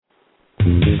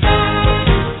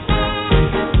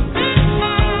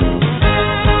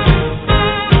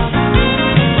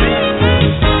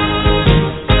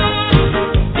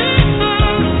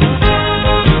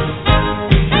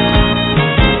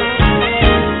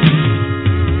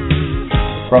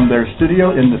From their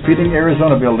studio in the Feeding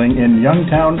Arizona building in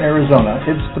Youngtown, Arizona,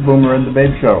 it's the Boomer and the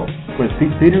Babe Show with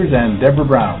Pete Peters and Deborah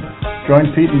Brown.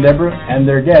 Join Pete and Deborah and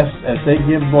their guests as they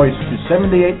give voice to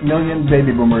 78 million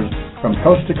baby boomers from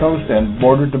coast to coast and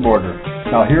border to border.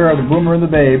 Now here are the Boomer and the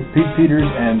Babe, Pete Peters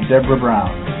and Deborah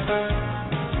Brown.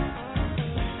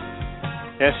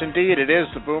 Yes, indeed, it is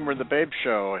the Boomer and the Babe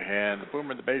Show, and the Boomer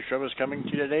and the Babe Show is coming to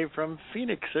you today from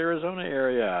Phoenix, Arizona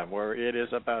area, where it is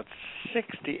about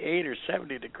 68 or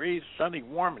 70 degrees, sunny,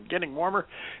 warm, and getting warmer.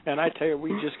 And I tell you,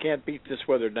 we just can't beat this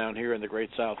weather down here in the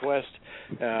great Southwest.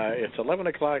 It's 11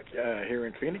 o'clock here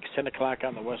in Phoenix, 10 o'clock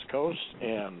on the West Coast,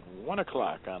 and 1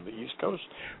 o'clock on the East Coast.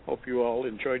 Hope you all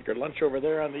enjoyed your lunch over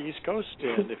there on the East Coast,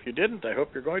 and if you didn't, I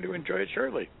hope you're going to enjoy it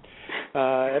shortly.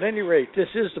 At any rate, this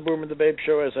is the Boomer and the Babe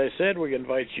Show. As I said, we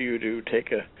invite you to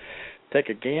take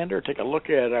a gander, take a look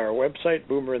at our website,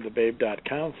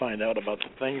 boomerandthebabe.com, find out about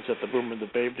the things that the Boomer and the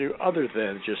Babe do other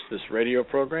than just this radio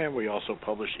program. We also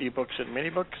publish ebooks and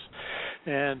mini-books,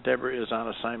 and Deborah is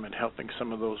on assignment helping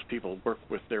some of those people work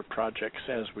with their projects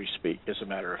as we speak, as a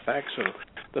matter of fact. So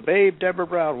the Babe, Deborah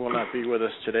Brown, will not be with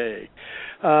us today.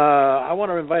 I want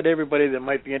to invite everybody that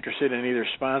might be interested in either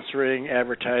sponsoring,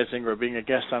 advertising, or being a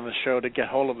guest on the show to get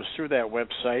hold of us through that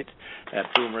website at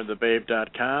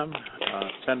boomerandthebabe.com.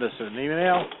 Send us an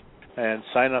email and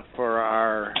sign up for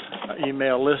our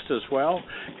email list as well,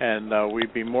 and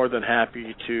we'd be more than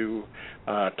happy to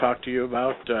talk to you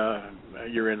about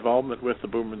your involvement with the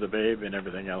Boomer and the Babe and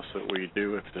everything else that we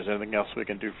do. If there's anything else we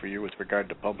can do for you with regard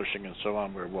to publishing and so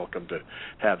on, we're welcome to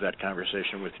have that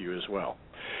conversation with you as well.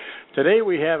 Today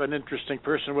we have an interesting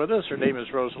person with us. Her name is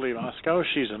Rosalie Moscoe.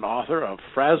 She's an author of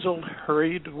Frazzled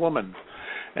Hurried Woman.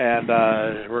 And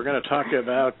we're going to talk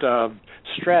about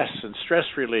stress and stress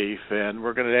relief, and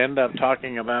we're going to end up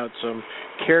talking about some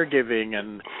caregiving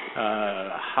and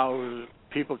how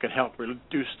people can help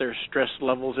reduce their stress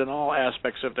levels in all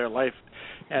aspects of their life.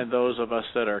 And those of us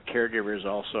that are caregivers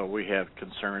also, we have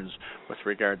concerns with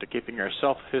regard to keeping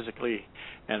ourselves physically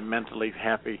and mentally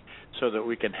happy so that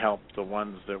we can help the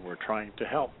ones that we're trying to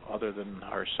help other than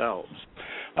ourselves.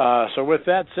 So with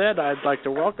that said, I'd like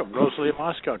to welcome Rosalie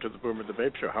Moscoe to the Boomer and the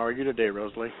Babe Show. How are you today,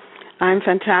 Rosalie? I'm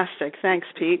fantastic. Thanks,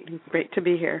 Pete. Great to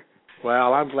be here.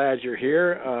 Well, I'm glad you're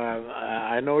here.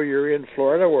 I know you're in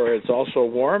Florida, where it's also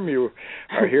warm. You're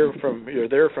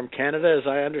there from Canada, as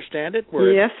I understand it.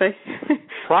 Where yes,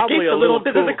 probably a little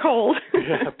bit cool. of the cold.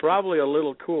 Yeah, probably a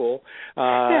little cool.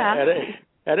 Yeah.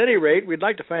 At any rate, we'd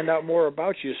like to find out more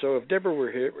about you. So if Deborah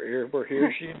were here,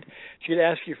 she'd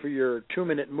ask you for your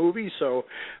 2-minute movie. So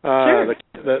sure.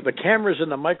 the cameras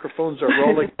and the microphones are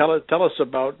rolling. Tell us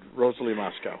about Rosalie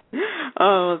Moscoe.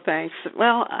 Oh, thanks.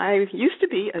 Well, I used to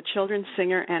be a children's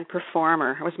singer and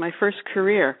performer. It was my first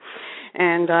career.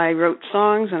 And I wrote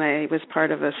songs, and I was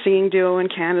part of a singing duo in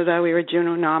Canada. We were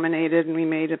Juno nominated, and we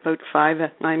made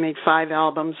I made 5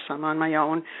 albums, some on my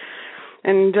own.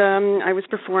 And I was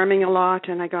performing a lot,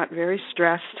 and I got very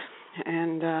stressed,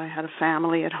 and I had a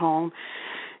family at home.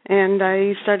 And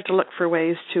I started to look for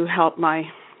ways to help my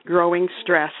growing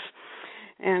stress.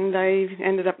 And I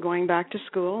ended up going back to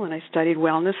school, and I studied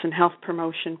wellness and health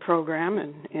promotion program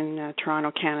in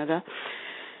Toronto, Canada.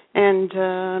 And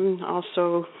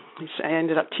also I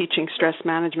ended up teaching stress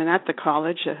management at the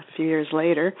college a few years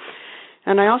later.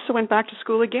 And I also went back to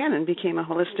school again and became a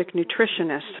holistic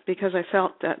nutritionist because I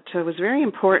felt that it was very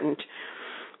important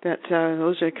that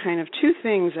those are kind of 2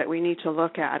 things that we need to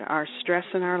look at. Our stress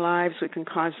in our lives, we can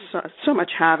cause so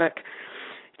much havoc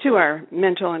to our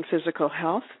mental and physical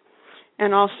health,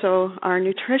 and also our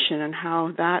nutrition and how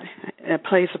that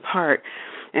plays a part.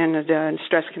 And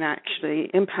stress can actually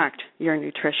impact your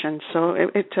nutrition. So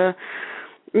it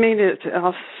made it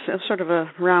sort of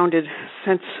a rounded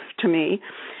sense to me.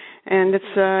 And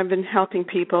I've been helping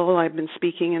people. I've been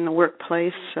speaking in the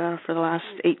workplace for the last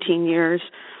 18 years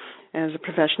as a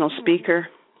professional speaker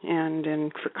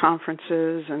and for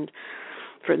conferences and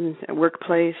for the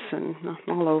workplace and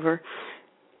all over.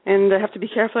 And I have to be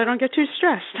careful I don't get too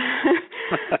stressed.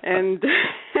 And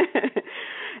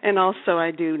also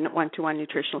I do one-to-one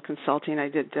nutritional consulting. I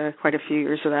did quite a few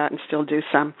years of that and still do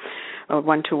some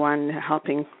one-to-one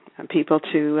helping people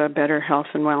to better health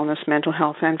and wellness, mental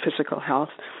health and physical health.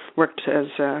 Worked as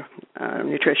a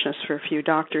nutritionist for a few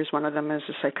doctors. One of them is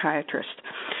a psychiatrist.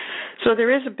 So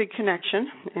there is a big connection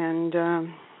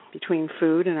and between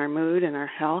food and our mood and our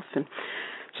health. And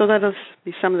so that'll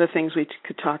be some of the things we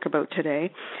could talk about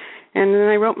today. And then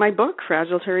I wrote my book,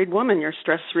 Frazzled Hurried Woman, Your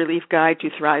Stress Relief Guide to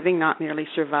Thriving, Not Merely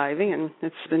Surviving, and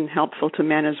it's been helpful to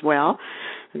men as well.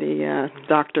 The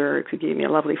doctor who gave me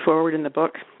a lovely foreword in the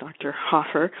book, Dr.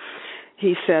 Hoffer,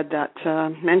 he said that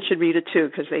men should read it too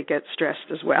because they get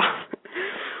stressed as well.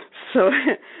 So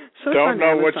don't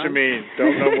know what you mean.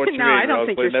 Don't know what you no, mean. I don't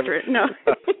think you're never, no.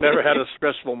 Never had a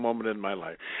stressful moment in my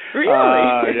life. Really?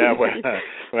 Yeah.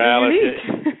 Well,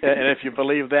 if you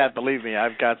believe that, believe me,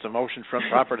 I've got some oceanfront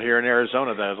property here in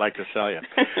Arizona that I'd like to sell you.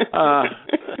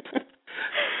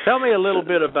 Tell me a little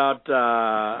bit about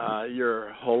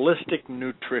your holistic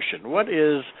nutrition. What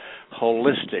is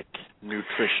holistic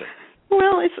nutrition?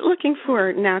 Well, it's looking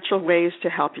for natural ways to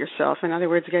help yourself. In other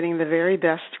words, getting the very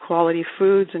best quality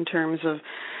foods in terms of,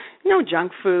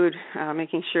 junk food,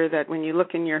 making sure that when you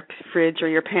look in your fridge or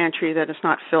your pantry that it's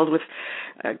not filled with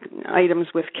items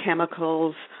with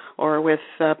chemicals or with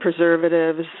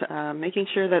preservatives, making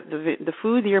sure that the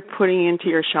food you're putting into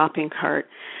your shopping cart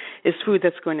is food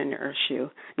that's going to nourish you,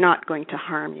 not going to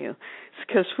harm you.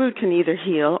 Because food can either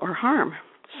heal or harm.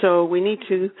 So we need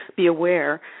to be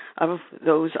aware of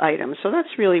those items. So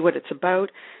that's really what it's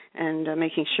about, and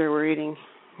making sure we're eating,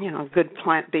 a good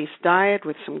plant-based diet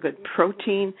with some good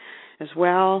protein as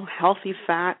well, healthy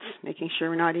fats, making sure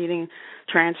we're not eating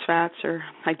trans fats or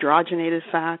hydrogenated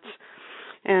fats,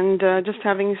 and just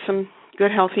having some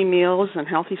good healthy meals and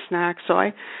healthy snacks. So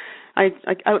I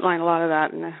outline a lot of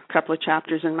that in a couple of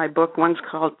chapters in my book. One's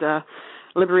called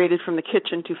Liberated from the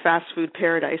Kitchen to Fast Food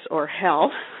Paradise or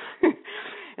Hell.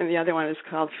 And the other one is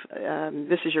called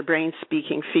This is Your Brain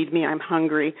Speaking, Feed Me, I'm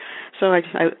Hungry. So I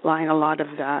outline a lot of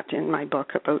that in my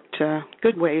book about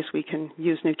good ways we can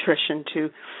use nutrition to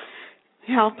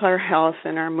help our health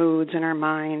and our moods and our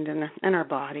mind and our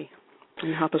body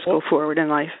and help us go forward in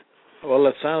life. Well,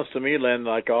 it sounds to me, Len,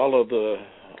 like all of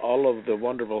the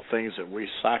wonderful things that we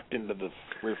socked into the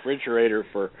refrigerator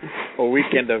for a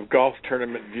weekend of golf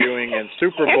tournament viewing and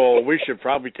Super Bowl, we should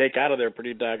probably take out of there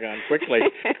pretty doggone quickly.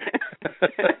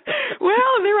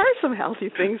 Well, there are some healthy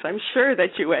things, I'm sure,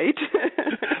 that you ate.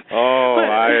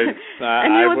 I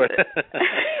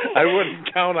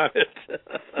wouldn't count on it.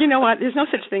 You know what? There's no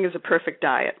such thing as a perfect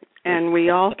diet. And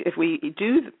if we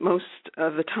do most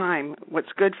of the time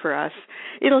what's good for us,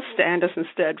 it'll stand us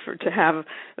instead to have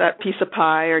that piece of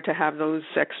pie or to have those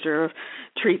extra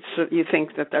treats that you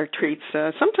think that are treats.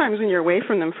 Sometimes when you're away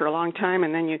from them for a long time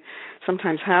and then you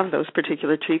sometimes have those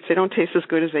particular treats, they don't taste as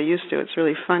good as they used to. It's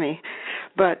really funny.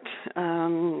 But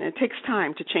it takes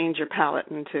time to change your palate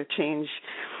and to change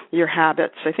your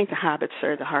habits. I think the habits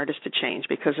are the hardest to change,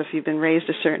 because if you've been raised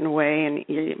a certain way, and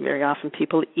very often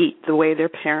people eat the way their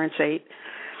parents ate,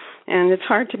 and it's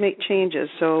hard to make changes,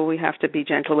 so we have to be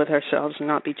gentle with ourselves and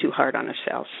not be too hard on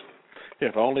ourselves.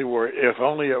 If only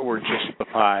it were just the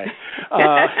pie.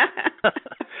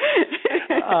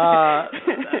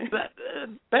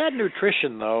 Bad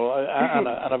nutrition, though,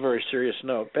 on a very serious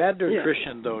note, bad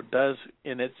nutrition, though, does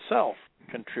in itself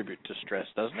contribute to stress,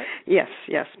 doesn't it? Yes,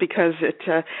 because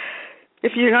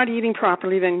if you're not eating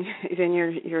properly, then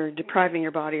you're depriving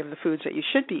your body of the foods that you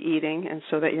should be eating, and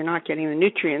so that you're not getting the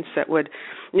nutrients that would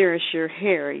nourish your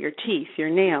hair, your teeth, your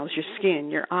nails, your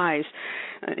skin, your eyes,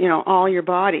 all your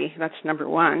body. That's number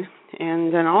one.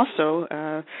 And then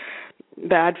also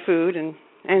bad food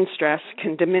and stress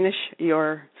can diminish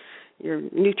your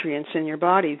nutrients in your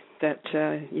body that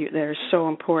are so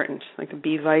important, like the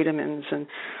B vitamins and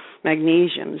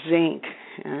magnesium, zinc,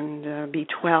 and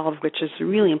B12, which is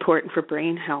really important for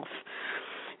brain health.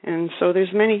 And so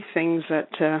there's many things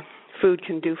that food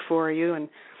can do for you, and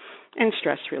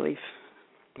stress relief.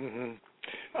 Mm-hmm.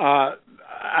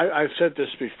 I've said this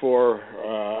before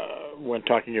when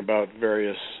talking about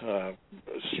various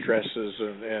stresses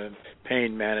and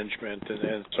pain management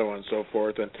and so on and so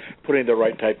forth, and putting the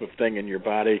right type of thing in your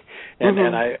body.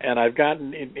 And I've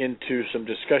gotten into some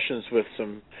discussions with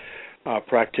some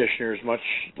practitioners, much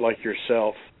like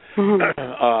yourself,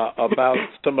 about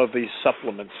some of these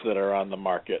supplements that are on the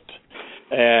market,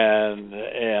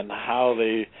 and how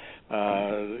they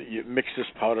you mix this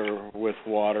powder with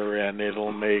water, and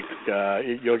it'll make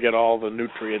you'll get all the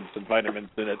nutrients and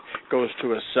vitamins in it. Goes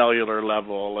to a cellular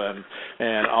level,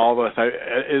 and all the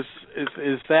is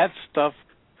that stuff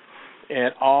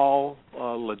at all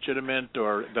legitimate,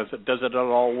 or does it at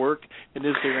all work? And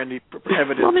is there any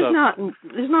evidence? Well,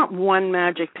 there's not one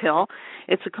magic pill.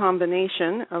 It's a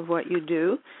combination of what you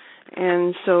do,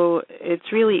 and so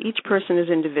it's really each person is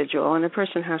individual, and a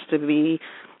person has to be.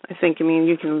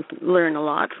 You can learn a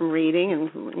lot from reading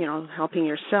and helping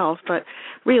yourself, but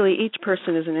really each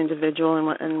person is an individual,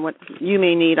 and what you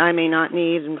may need, I may not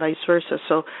need, and vice versa.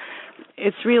 So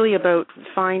it's really about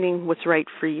finding what's right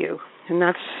for you, and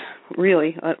that's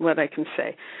really what I can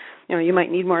say. You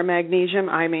might need more magnesium,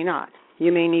 I may not.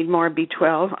 You may need more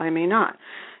B12, I may not.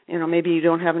 Maybe you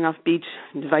don't have enough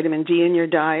vitamin D in your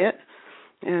diet,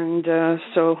 and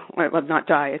not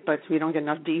diet, but we don't get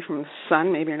enough D from the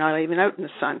sun. Maybe you're not even out in the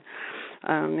sun.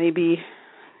 maybe,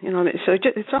 so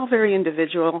it's all very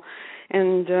individual.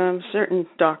 And certain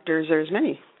doctors, there's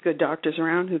many good doctors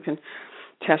around who can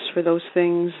test for those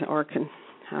things or can,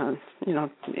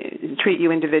 treat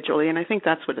you individually. And I think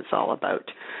that's what it's all about.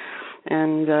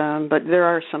 And but there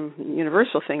are some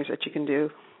universal things that you can do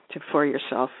for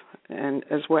yourself, and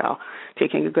as well,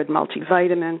 taking a good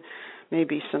multivitamin,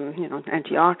 maybe some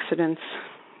antioxidants,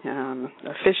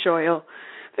 a fish oil,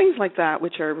 things like that,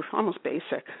 which are almost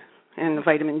basic. And the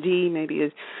vitamin D,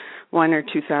 maybe 1,000 or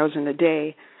 2,000 a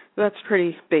day. That's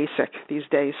pretty basic these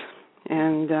days.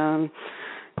 And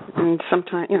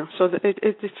sometimes, so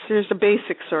there's a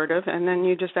basic sort of, and then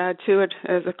you just add to it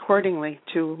as accordingly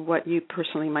to what you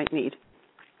personally might need.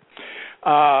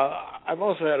 I've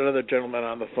also had another gentleman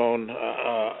on the phone,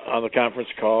 on the conference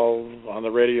call, on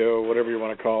the radio, whatever you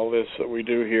want to call this, that we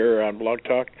do here on Blog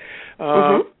Talk.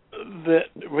 That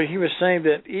he was saying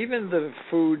that even the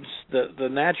foods, the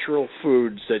natural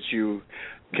foods that you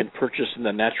can purchase in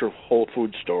the natural whole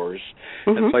food stores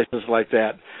and places like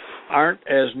that, aren't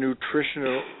as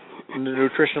nutritionally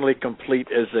complete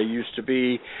as they used to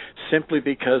be, simply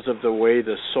because of the way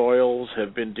the soils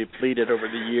have been depleted over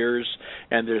the years,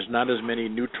 and there's not as many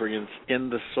nutrients in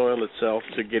the soil itself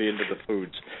to get into the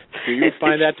foods. Do you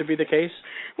find that to be the case?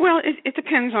 Well, it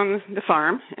depends on the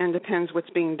farm, and depends what's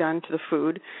being done to the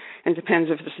food, and depends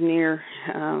if it's near.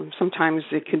 Sometimes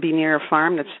it could be near a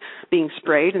farm that's being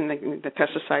sprayed, and the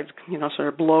pesticides, sort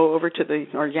of blow over to the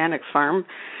organic farm.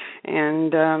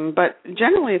 And but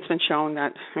generally, it's been shown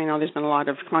that there's been a lot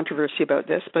of controversy about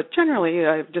this, but generally,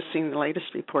 I've just seen the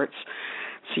latest reports,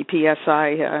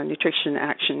 CPSI Nutrition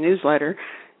Action Newsletter,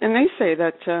 and they say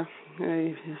that.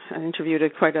 I interviewed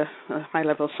quite a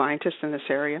high-level scientist in this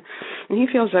area, and he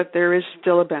feels that there is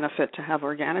still a benefit to have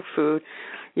organic food.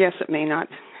 Yes, it may not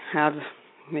have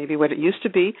maybe what it used to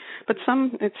be, but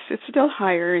it's still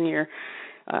higher in your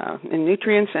in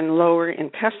nutrients and lower in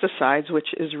pesticides,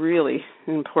 which is really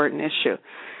an important issue.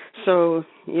 So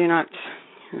you're not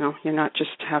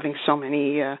just having so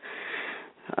many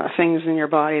things in your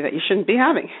body that you shouldn't be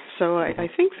having. So I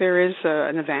think there is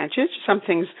an advantage. Some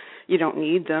things you don't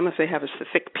need them. If they have a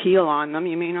thick peel on them,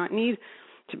 you may not need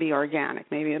to be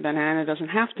organic. Maybe a banana doesn't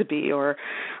have to be, or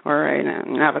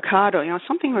an avocado,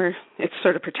 something where it's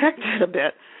sort of protected a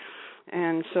bit.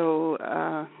 And so,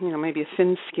 maybe a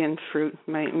thin-skinned fruit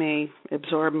may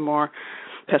absorb more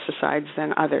pesticides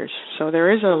than others. So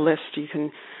there is a list you can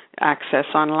access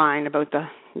online about the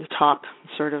top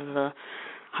sort of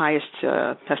highest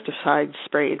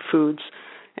pesticide-sprayed foods,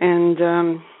 and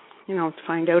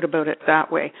find out about it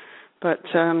that way. But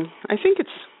I think it's,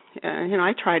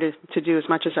 I try to do as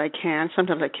much as I can.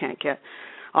 Sometimes I can't get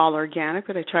all organic,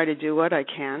 but I try to do what I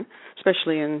can,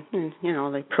 especially in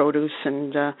like produce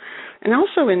and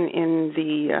also in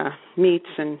the meats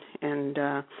and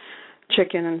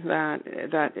chicken and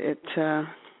that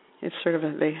it's sort of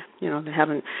they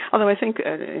haven't. Although I think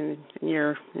in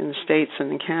the States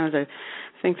and in Canada,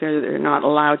 I think they're not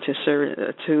allowed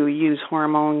to use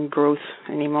hormone growth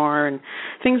anymore, and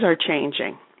things are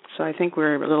changing. So I think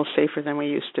we're a little safer than we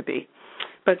used to be.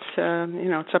 But,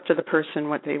 it's up to the person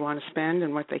what they want to spend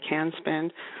and what they can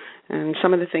spend. And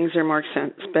some of the things are more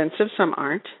expensive, some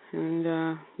aren't. And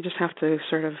you just have to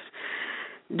sort of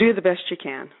do the best you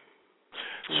can.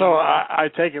 So I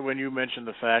take it when you mention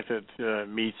the fact that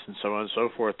meats and so on and so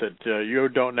forth, that you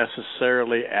don't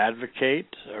necessarily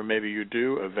advocate, or maybe you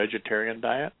do, a vegetarian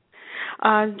diet?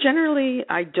 Generally,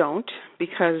 I don't,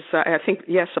 because I think,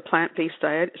 yes, a plant-based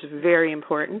diet is very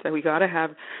important, that we got to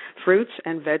have fruits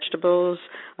and vegetables,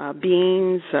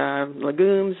 beans,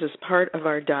 legumes as part of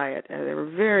our diet. They're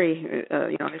very,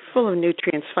 they're full of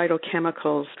nutrients,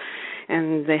 phytochemicals,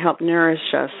 and they help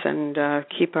nourish us and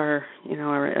keep our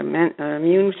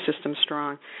immune system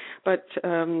strong. But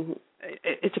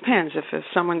it depends. If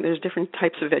someone, there's different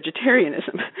types of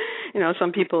vegetarianism.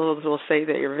 Some people will say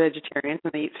that you're vegetarian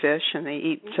and they eat fish and they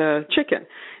eat chicken,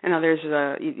 and others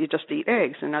you just eat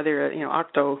eggs, and other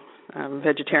octo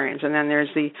vegetarians, and then there's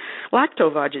the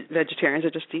lacto-vegetarians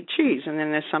that just eat cheese, and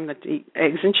then there's some that eat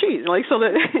eggs and cheese. So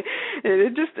that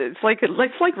it's like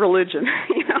religion.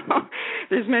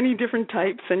 There's many different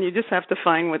types, and you just have to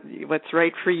find what's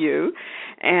right for you.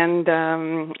 And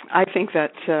I think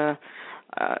that.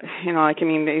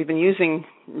 They've been using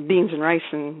beans and rice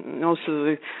in most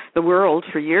of the world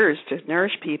for years to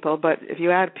nourish people, but if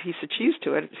you add a piece of cheese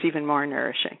to it, it's even more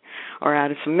nourishing, or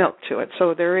added some milk to it.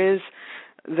 So there is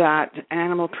that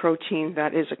animal protein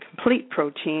that is a complete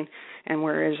protein, and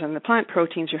whereas in the plant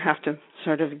proteins you have to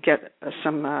sort of get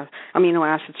some amino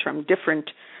acids from different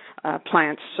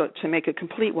plants so to make a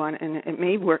complete one, and it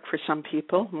may work for some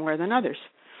people more than others.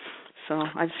 So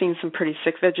I've seen some pretty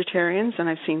sick vegetarians, and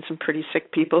I've seen some pretty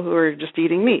sick people who are just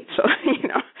eating meat. So,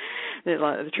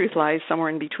 the truth lies somewhere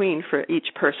in between for each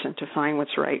person to find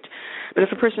what's right. But if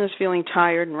a person is feeling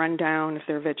tired and run down, if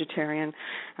they're a vegetarian,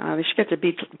 they should get their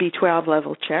B12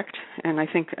 level checked. And I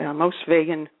think most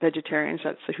vegan vegetarians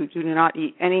who do not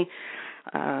eat any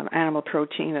animal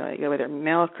protein, whether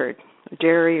milk or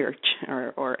dairy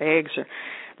or eggs,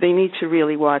 they need to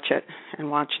really watch it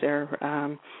and watch their,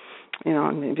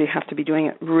 and they have to be doing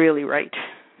it really right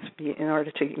in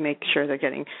order to make sure they're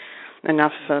getting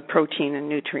enough protein and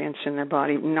nutrients in their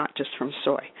body, not just from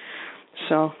soy.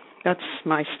 So that's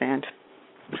my stand.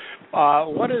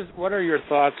 What are your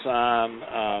thoughts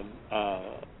on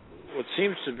what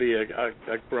seems to be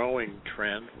a growing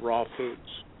trend, raw foods?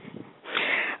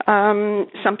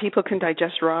 Some people can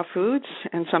digest raw foods,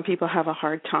 and some people have a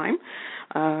hard time.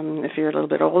 If you're a little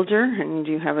bit older and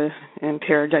you have an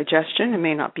impaired digestion, it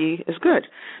may not be as good.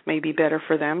 It may be better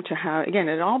for them to have. Again,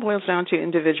 it all boils down to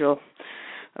individual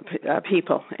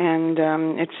people, and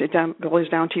it boils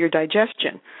down to your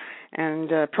digestion. And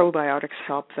probiotics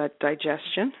help that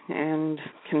digestion and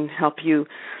can help you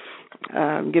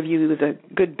give you the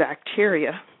good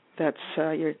bacteria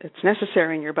that's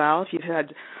necessary in your bowel. If you've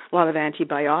had a lot of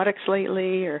antibiotics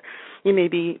lately, or you may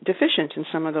be deficient in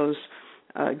some of those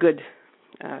good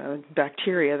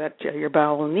bacteria that your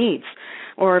bowel needs,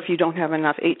 or if you don't have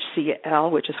enough HCl,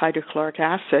 which is hydrochloric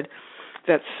acid,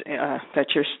 that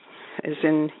is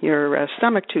in your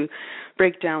stomach to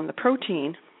break down the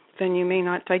protein, then you may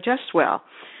not digest well.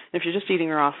 If you're just eating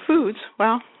raw foods,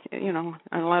 well,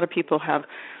 a lot of people have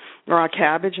raw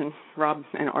cabbage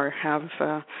or have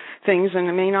things, and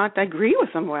it may not agree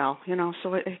with them well.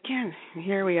 So again,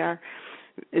 here we are.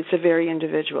 It's a very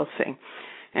individual thing,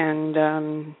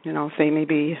 and if they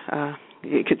maybe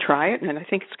you could try it, and I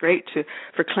think it's great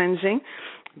for cleansing.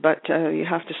 But you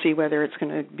have to see whether it's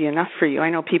going to be enough for you. I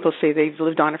know people say they've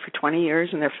lived on it for 20 years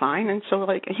and they're fine. And so,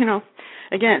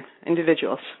 again,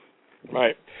 individuals.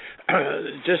 Right.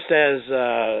 Just as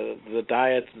the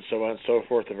diets and so on and so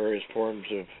forth, the various forms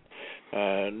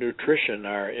of nutrition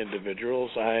are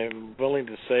individuals, I'm willing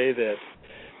to say that,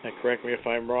 and correct me if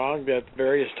I'm wrong, that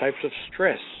various types of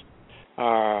stress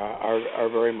are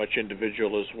very much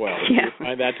individual as well. Yeah. Do you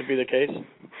find that to be the case?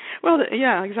 Well,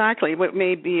 yeah, exactly. What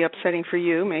may be upsetting for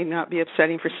you may not be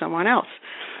upsetting for someone else.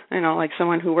 Like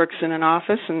someone who works in an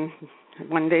office, and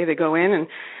one day they go in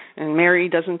and Mary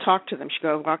doesn't talk to them. She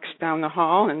walks down the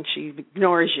hall and she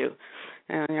ignores you.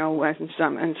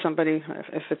 And somebody,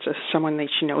 if it's someone that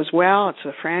she knows well, it's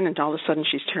a friend, and all of a sudden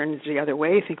she's turned the other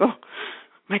way. You think, oh,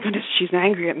 my goodness, she's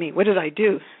angry at me. What did I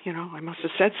do? I must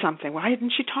have said something. Why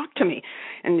didn't she talk to me?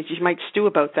 And you might stew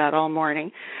about that all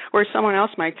morning. Or someone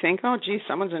else might think, oh, gee,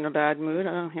 someone's in a bad mood.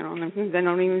 And they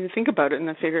don't even think about it, and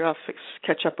they figure I'll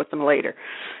catch up with them later.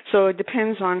 So it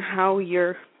depends on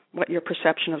what your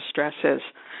perception of stress is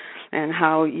and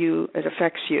how it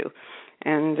affects you.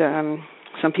 And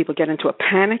some people get into a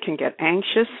panic and get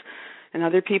anxious, and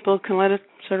other people can let it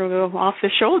sort of go off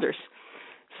their shoulders.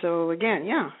 So again,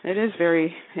 yeah, it is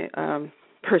very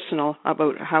personal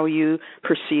about how you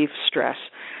perceive stress.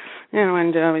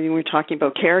 And we're talking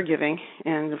about caregiving,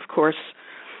 and of course,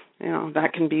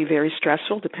 that can be very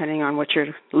stressful depending on what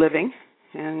you're living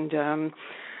and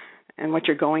what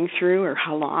you're going through or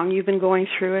how long you've been going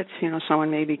through it.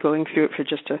 Someone may be going through it for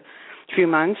just a few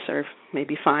months or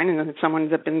maybe fine, and then someone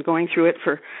that's been going through it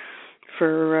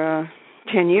for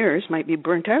 10 years might be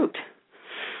burnt out.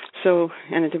 So,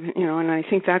 and I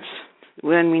think that's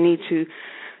when we need to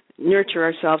nurture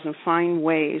ourselves and find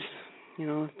ways,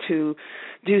 to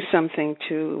do something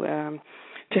to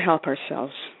help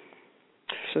ourselves,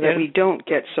 so that we don't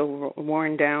get so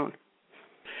worn down.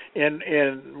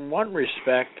 In one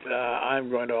respect,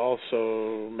 I'm going to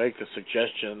also make the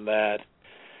suggestion that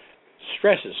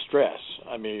stress is stress.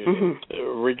 I mean,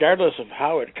 regardless of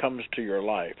how it comes to your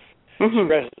life,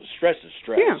 stress is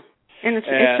stress. Yeah. And it's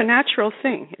a natural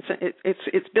thing.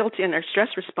 It's built in. Our stress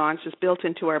response is built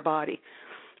into our body.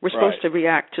 We're supposed to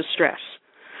react to stress.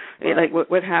 Right. Like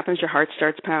what happens? Your heart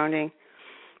starts pounding.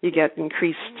 You get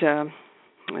increased,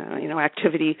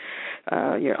 activity.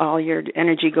 All your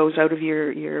energy goes out of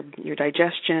your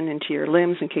digestion into your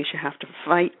limbs in case you have to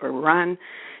fight or run.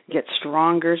 Get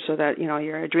stronger so that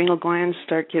your adrenal glands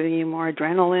start giving you more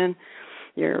adrenaline.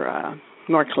 Your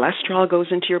more cholesterol goes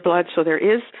into your blood. So there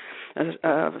is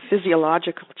a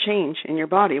physiological change in your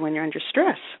body when you're under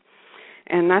stress,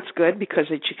 and that's good because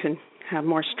you can have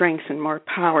more strength and more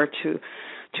power to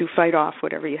fight off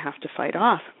whatever you have to fight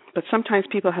off. But sometimes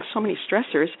people have so many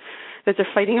stressors that they're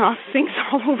fighting off things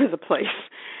all over the place,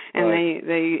 and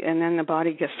and then the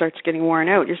body starts getting worn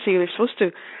out. You see, you're supposed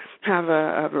to have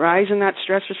a rise in that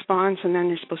stress response, and then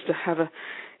you're supposed to have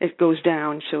it goes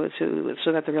down so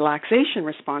that the relaxation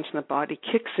response in the body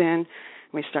kicks in.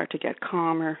 We start to get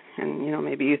calmer, and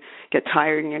maybe you get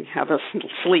tired and you have a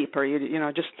sleep, or you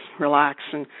just relax,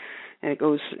 and it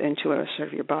goes into a sort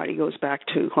of, your body goes back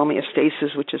to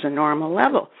homeostasis, which is a normal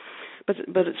level. But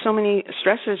so many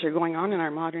stressors are going on in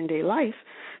our modern day life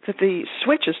that the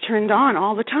switch is turned on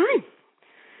all the time,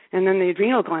 and then the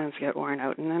adrenal glands get worn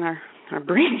out, and then our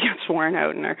brain gets worn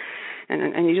out,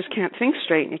 and you just can't think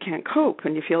straight, and you can't cope,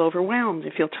 and you feel overwhelmed,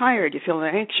 you feel tired, you feel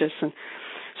anxious, and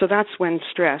so that's when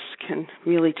stress can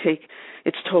really take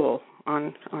its toll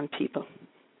on people.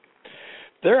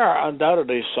 There are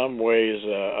undoubtedly some ways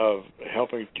of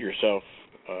helping yourself,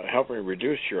 helping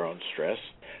reduce your own stress.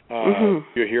 You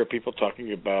hear people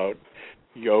talking about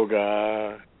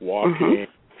yoga, walking,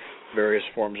 various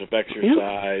forms of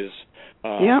exercise,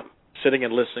 sitting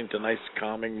and listening to nice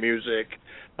calming music.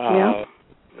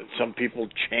 Some people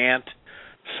chant,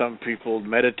 some people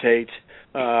meditate.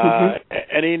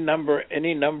 Any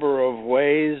number of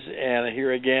ways, and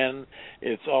here again,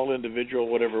 it's all individual.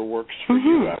 Whatever works for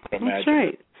you, I would imagine. That's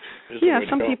right. Yeah,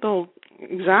 some people,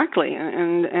 exactly,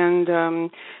 and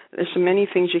there's so many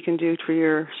things you can do for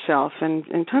yourself, and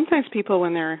sometimes people,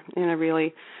 when they're in a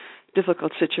really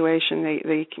difficult situation,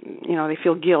 they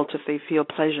feel guilt if they feel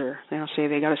pleasure. Say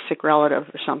they got a sick relative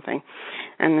or something,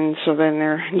 and so then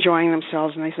they're enjoying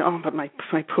themselves, and they say, "Oh, but my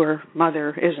poor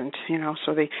mother isn't,"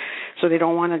 so they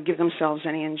don't want to give themselves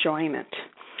any enjoyment.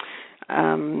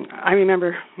 I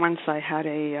remember once I had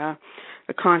a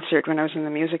concert when I was in the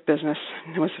music business.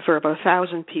 It was for about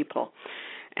 1,000 people,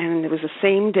 and it was the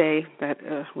same day that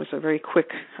was a very quick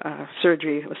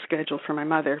surgery that was scheduled for my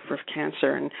mother for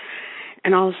cancer,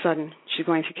 and all of a sudden, she's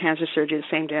going through cancer surgery the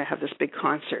same day I have this big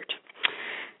concert.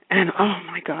 And oh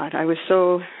my God, I was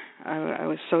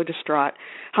so distraught.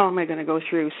 How am I going to go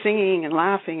through singing and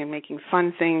laughing and making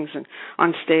fun things and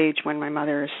on stage when my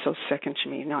mother is so sick and she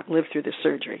may not live through the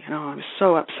surgery? I was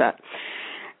so upset.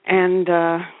 And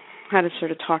had to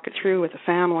sort of talk it through with the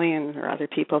family, and there were other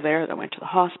people there that went to the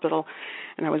hospital,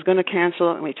 and I was going to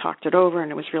cancel it, and we talked it over,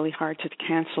 and it was really hard to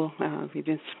cancel. We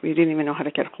didn't even know how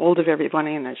to get hold of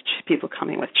everybody, and there's people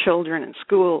coming with children and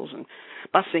schools and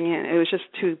busing in. It was just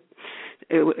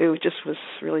it just was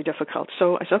really difficult.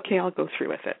 So I said, okay, I'll go through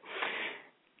with it.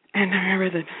 And I remember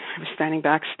that I was standing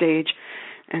backstage,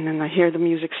 and then I hear the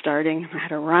music starting. I had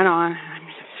to run on. I'm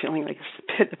feeling like a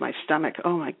pit in my stomach.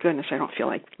 Oh, my goodness, I don't feel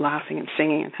like laughing and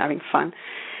singing and having fun.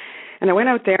 And I went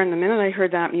out there, and the minute I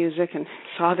heard that music and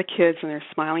saw the kids and their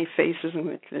smiling faces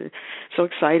and they're so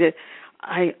excited,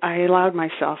 I allowed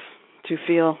myself to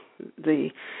feel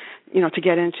to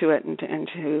get into it and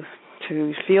to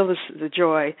feel the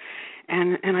joy.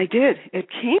 And I did. It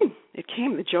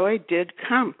came. The joy did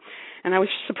come. And I was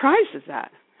surprised at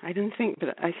that. I didn't think, but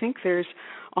I think there's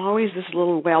always this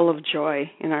little well of joy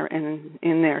in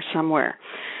there somewhere,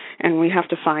 and we have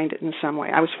to find it in some way.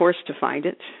 I was forced to find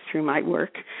it through my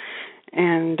work,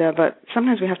 and but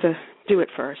sometimes we have to do it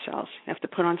for ourselves. You have to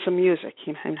put on some music.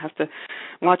 You might have to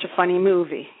watch a funny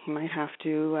movie. You might have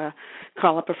to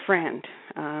call up a friend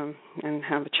and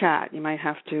have a chat. You might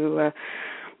have to,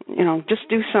 just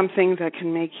do something that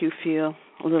can make you feel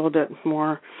a little bit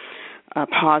more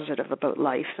positive about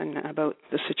life and about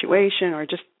the situation, or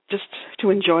just to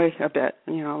enjoy a bit.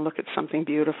 Look at something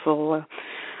beautiful.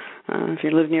 If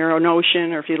you live near an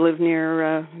ocean, or if you live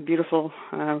near beautiful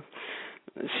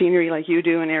scenery like you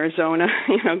do in Arizona,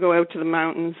 go out to the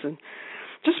mountains, and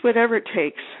just whatever it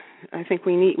takes. I think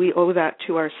we owe that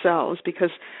to ourselves,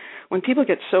 because when people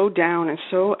get so down and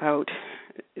so out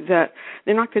that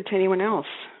they're not good to anyone else,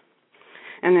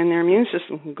 and then their immune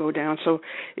system can go down. So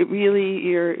it really,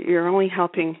 you're only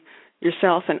helping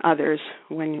yourself and others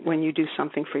when you do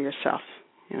something for yourself.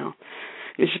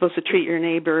 You're supposed to treat your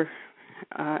neighbor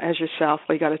as yourself,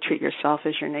 but you got to treat yourself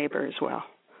as your neighbor as well.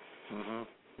 Mm-hmm.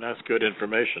 That's good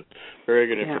information. Very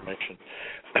good information.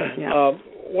 Yeah.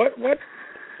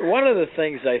 One of the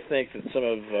things I think that some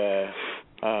of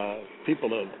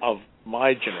people of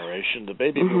my generation, the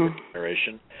baby boomer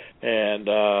generation, and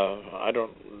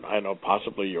I know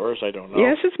possibly yours, I don't know.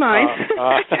 Yes, it's mine.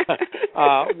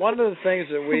 One of the things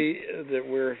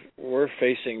that we're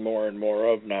facing more and more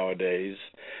of nowadays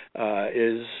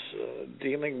is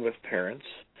dealing with parents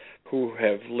who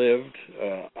have lived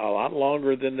a lot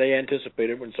longer than they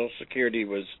anticipated when Social Security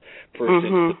was first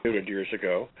instituted years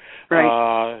ago.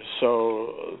 Right.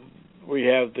 So we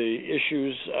have the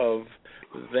issues of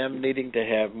them needing to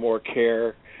have more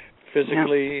care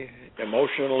physically,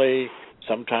 emotionally,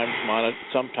 sometimes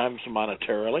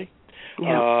monetarily.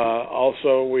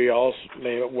 Also, we also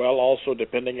may also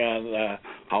depending on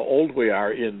how old we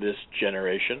are in this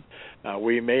generation,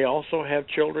 we may also have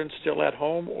children still at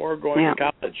home or going to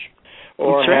college,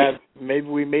 or maybe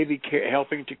we may be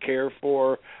helping to care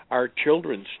for our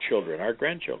children's children, our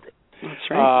grandchildren. That's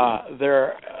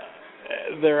right.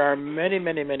 There are many,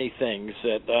 many, many things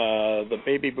that the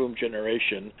baby boom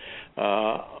generation.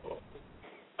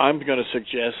 I'm going to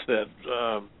suggest that.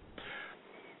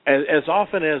 As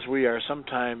often as we are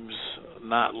sometimes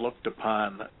not looked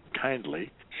upon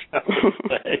kindly, shall we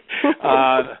say,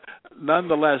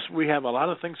 nonetheless, we have a lot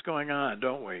of things going on,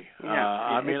 don't we?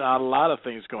 I mean, a lot of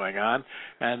things going on,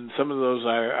 and some of those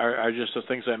are just the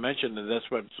things I mentioned, and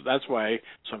that's why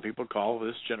some people call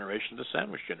this generation the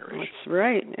sandwich generation. That's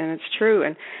right, and it's true.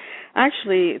 And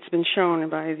actually, it's been shown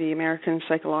by the American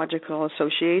Psychological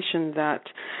Association that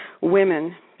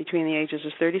women between the ages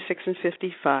of 36 and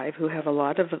 55 who have a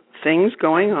lot of things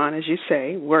going on, as you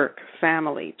say, work,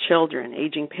 family, children,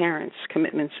 aging parents,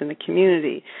 commitments in the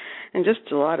community, and just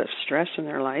a lot of stress in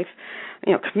their life,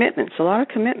 commitments, a lot of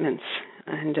commitments,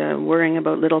 and worrying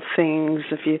about little things.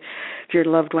 If your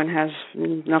loved one has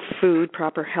enough food,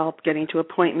 proper help, getting to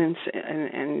appointments,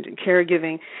 and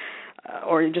caregiving,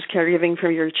 or just caregiving for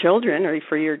your children or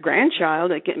for your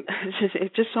grandchild,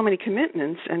 it's just so many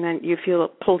commitments, and then you feel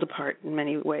pulled apart in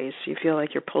many ways. You feel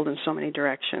like you're pulled in so many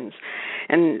directions,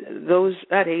 and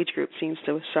that age group seems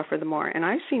to suffer the more. And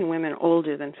I've seen women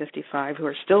older than 55 who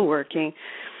are still working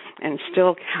and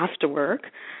still have to work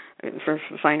for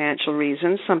financial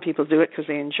reasons. Some people do it because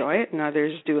they enjoy it, and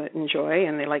others do it enjoy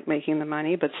and they like making the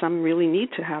money, but some really need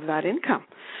to have that income.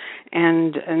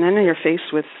 And then you're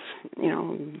faced with,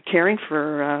 caring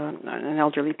for an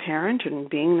elderly parent and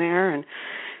being there, and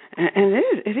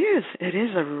it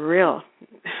is a real,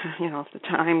 the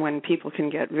time when people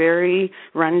can get very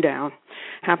run down.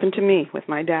 Happened to me with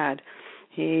my dad.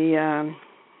 He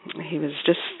was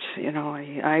just,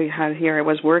 I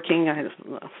was working, I had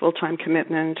a full-time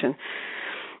commitment,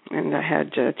 and I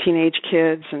had teenage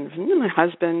kids and my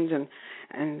husband,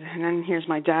 and then here's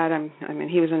my dad.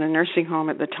 He was in a nursing home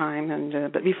at the time,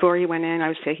 but before he went in, I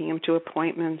was taking him to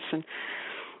appointments, and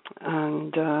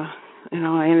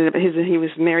I ended up. He was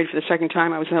married for the second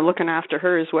time. I was looking after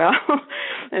her as well,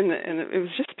 and it was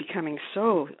just becoming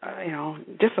so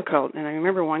difficult. And I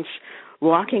remember once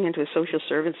walking into a social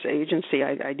service agency.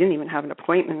 I didn't even have an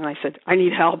appointment, and I said, "I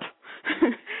need help.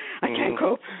 I can't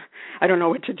cope. I don't know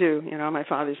what to do. My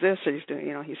father's this, or he's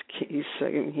doing.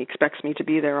 He expects me to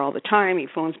be there all the time. He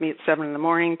phones me at 7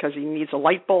 a.m. because he needs a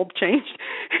light bulb changed,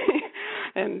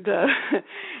 and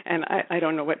I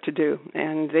don't know what to do.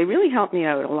 And they really helped me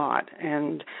out a lot.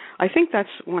 And I think that's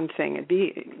one thing.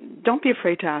 Don't be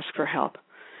afraid to ask for help.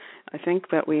 I think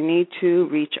that we need to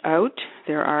reach out.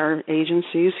 There are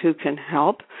agencies who can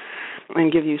help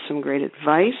and give you some great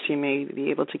advice. You may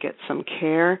be able to get some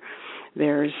care.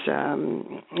 There's,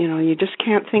 you just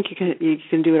can't think you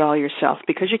can do it all yourself,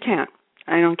 because you can't.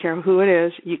 I don't care who it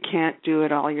is, you can't do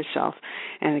it all yourself,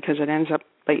 and because it ends up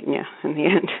biting you in the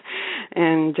end.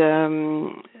 And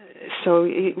so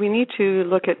we need to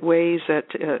look at ways that,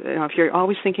 if you're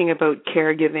always thinking about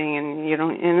caregiving and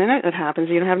and then it happens,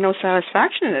 you don't have no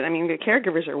satisfaction in it. I mean, the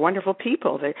caregivers are wonderful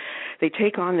people. They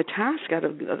take on the task out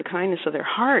of the kindness of their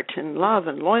heart and love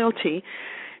and loyalty.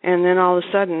 And then all of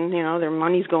a sudden, their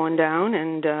money's going down,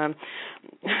 and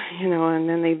and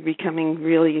then they're becoming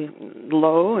really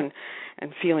low and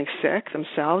feeling sick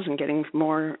themselves and getting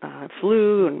more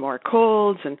flu and more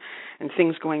colds and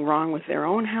things going wrong with their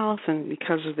own health, and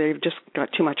because they've just got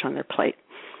too much on their plate.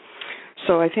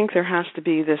 So I think there has to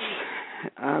be this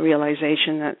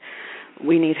realization that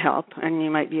we need help, and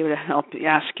you might be able to help.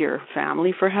 Ask your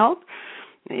family for help.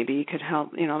 Maybe you could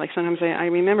help, like sometimes I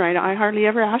remember I hardly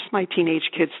ever asked my teenage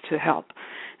kids to help.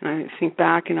 And I think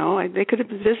back, they could have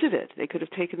visited. They could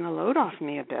have taken the load off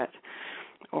me a bit.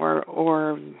 Or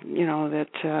that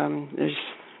there's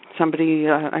somebody,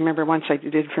 I remember once I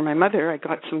did for my mother, I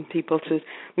got some people to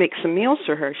make some meals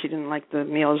for her. She didn't like the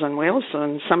Meals on Wheels,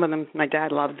 and some of them, my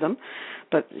dad loved them,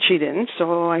 but she didn't.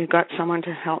 So I got someone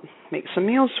to help make some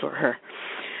meals for her.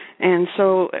 And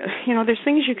so, there's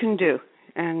things you can do.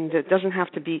 And it doesn't have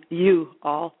to be you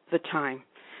all the time.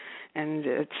 And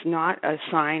it's not a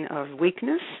sign of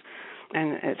weakness,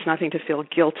 and it's nothing to feel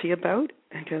guilty about,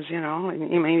 because,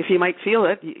 if you might feel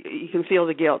it, you can feel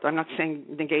the guilt. I'm not saying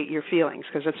negate your feelings,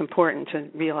 because it's important to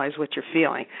realize what you're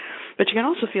feeling. But you can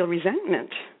also feel resentment.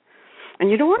 And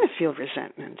you don't want to feel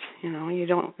resentment.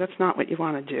 That's not what you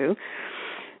want to do.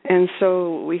 And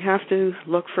so we have to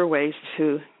look for ways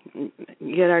to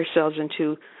get ourselves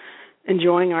into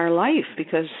enjoying our life,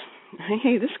 because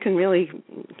hey, this can really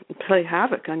play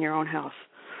havoc on your own health.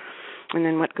 And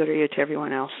then what good are you to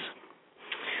everyone else?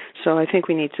 So I think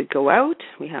we need to go out.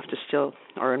 We have to still,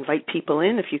 or invite people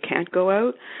in if you can't go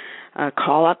out.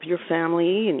 Call up your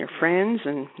family and your friends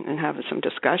and have some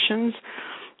discussions.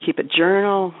 Keep a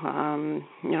journal.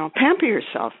 Pamper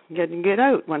yourself. Get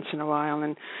out once in a while,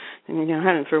 and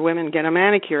for women, get a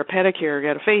manicure, a pedicure,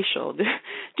 get a facial.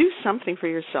 Do something for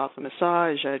yourself. A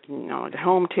massage. At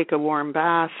home, take a warm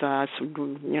bath.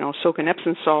 Soak in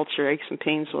Epsom salts. Your aches and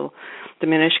pains will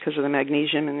diminish because of the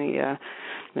magnesium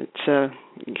and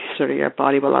sort of your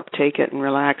body will uptake it and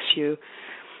relax you.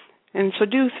 And so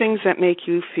do things that make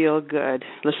you feel good.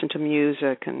 Listen to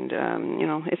music, and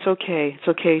it's okay. It's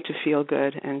okay to feel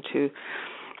good and to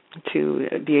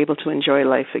be able to enjoy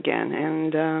life again.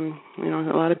 And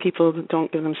a lot of people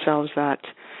don't give themselves that.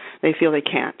 They feel they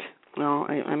can't. Well,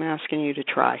 I'm asking you to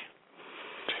try.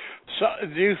 So,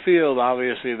 do you feel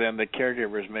obviously then that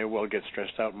caregivers may well get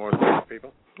stressed out more than other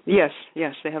people? Yes,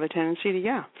 they have a tendency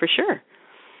to, for sure.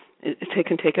 It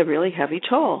can take a really heavy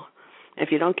toll. If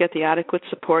you don't get the adequate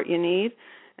support you need,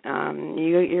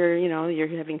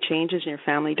 you're having changes in your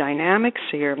family dynamics,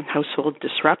 your household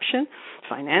disruption,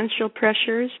 financial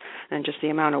pressures, and just the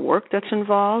amount of work that's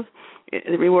involved.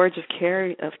 The rewards of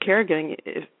caregiving,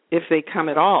 if they come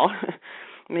at all,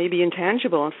 may be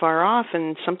intangible and far off,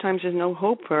 and sometimes there's no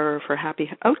hope for happy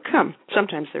outcome.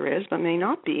 Sometimes there is, but may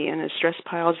not be, and as stress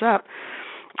piles up,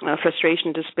 frustration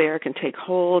and despair can take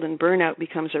hold, and burnout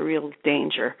becomes a real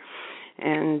danger.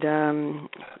 And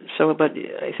but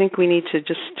I think we need to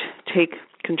just take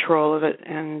control of it.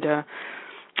 And there's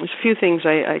a few things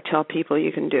I tell people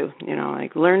you can do.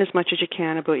 Like learn as much as you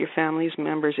can about your family's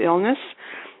members' illness,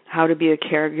 how to be a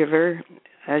caregiver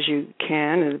as you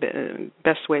can in the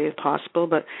best way possible.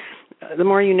 But the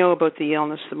more you know about the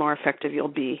illness, the more effective you'll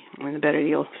be, and the better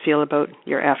you'll feel about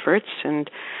your efforts, and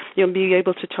you'll be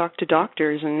able to talk to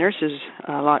doctors and nurses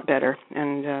a lot better,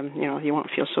 and you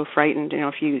won't feel so frightened.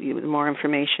 If the more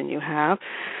information you have,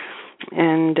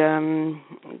 and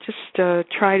just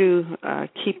try to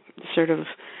keep sort of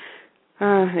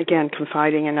again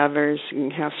confiding in others,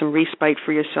 and have some respite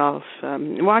for yourself.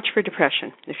 Watch for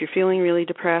depression. If you're feeling really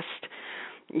depressed,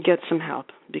 get some help,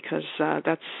 because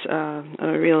that's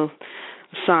a real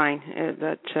sign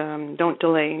that don't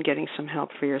delay in getting some help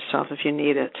for yourself if you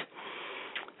need it.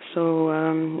 So,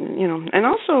 and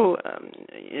also,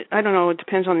 I don't know, it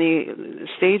depends on the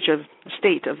state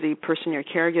of the person you're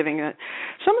caregiving.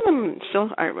 Some of them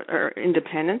still are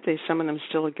independent. Some of them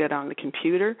still get on the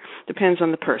computer. Depends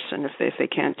on the person. If they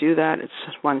can't do that, it's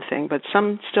one thing. But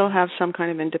some still have some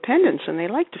kind of independence, and they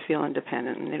like to feel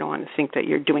independent, and they don't want to think that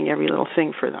you're doing every little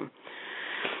thing for them.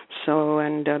 So,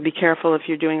 and be careful if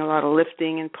you're doing a lot of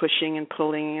lifting and pushing and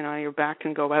pulling, your back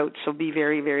can go out. So be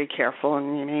very, very careful,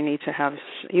 and you may need to have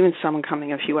even someone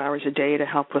coming a few hours a day to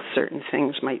help with certain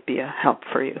things might be a help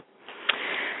for you.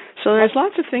 So there's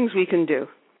lots of things we can do.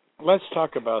 Let's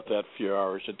talk about that few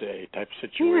hours a day type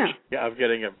situation. Yeah, of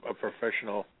getting a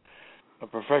professional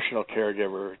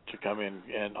caregiver to come in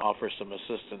and offer some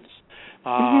assistance.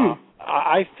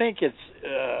 I think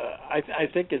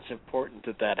it's important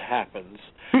that happens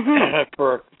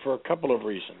for a couple of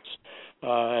reasons,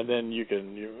 and then you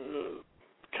can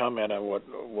comment on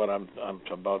what I'm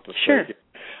about to say.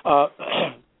 Sure.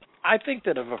 I think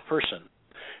that if a person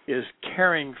is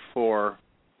caring for,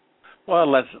 well,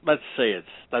 let's say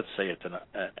it's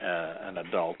an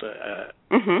adult,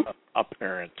 a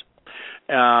parent.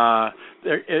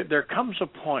 There comes a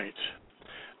point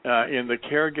in the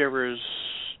caregiver's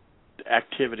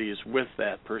activities with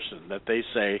that person that they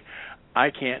say, I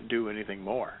can't do anything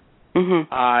more.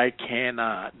 I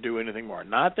cannot do anything more.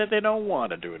 Not that they don't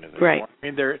want to do anything more. I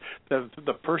mean,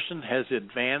 the person has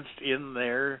advanced in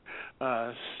their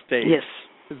state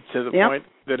to the point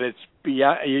that it's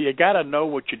beyond. You got to know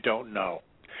what you don't know.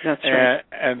 That's right.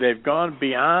 And they've gone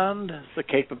beyond the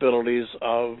capabilities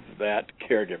of that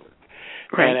caregiver.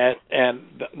 Right.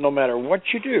 And no matter what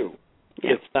you do,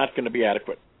 it's not going to be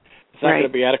adequate. It's not going to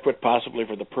be adequate possibly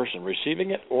for the person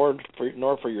receiving it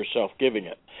nor for yourself giving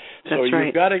it. So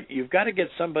you've got to get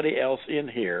somebody else in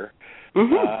here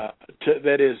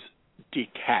that is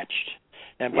detached.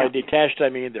 And by detached, I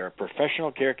mean they're a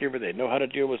professional caregiver. They know how to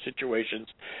deal with situations.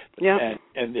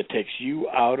 And it takes you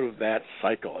out of that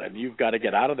cycle, and you've got to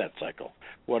get out of that cycle.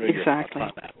 What are your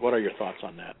thoughts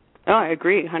on that? Oh, I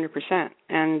agree 100%.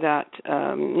 And that,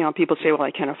 people say, well,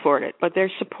 I can't afford it. But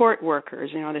there's support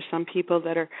workers. There's some people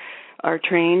that are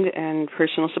trained and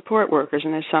personal support workers,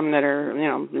 and there's some that are,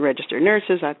 registered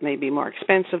nurses. That may be more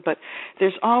expensive, but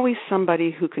there's always somebody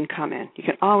who can come in. You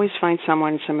can always find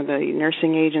someone, some of the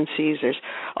nursing agencies. There's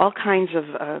all kinds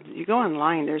of, you go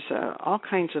online, there's all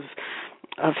kinds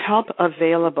of help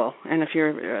available. And if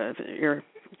your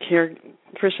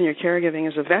person you're caregiving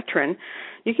is a veteran,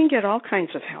 you can get all kinds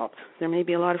of help. There may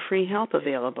be a lot of free help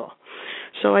available.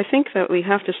 So I think that we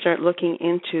have to start looking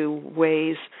into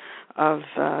ways of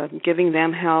giving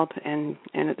them help and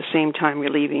at the same time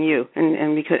relieving you,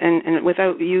 and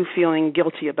without you feeling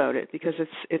guilty about it, because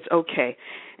it's okay.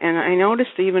 And I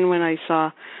noticed even when I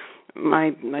saw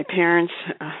my parents,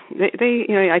 they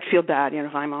I'd feel bad,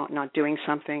 if I'm not doing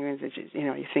something,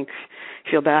 you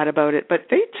feel bad about it. But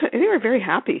they were very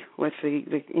happy with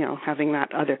the having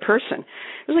that other person.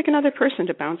 It was like another person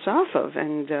to bounce off of,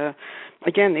 and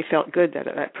again, they felt good that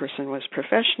that person was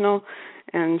professional,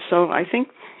 and so I think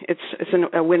it's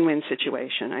a win-win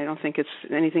situation. I don't think it's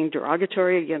anything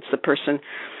derogatory against the person.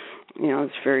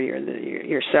 It's for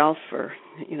yourself, or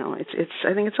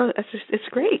I think it's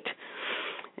great.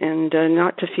 And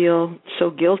not to feel so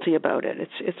guilty about it.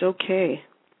 It's okay.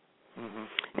 Mm-hmm.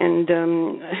 And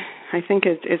I think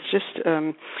it's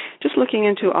just looking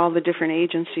into all the different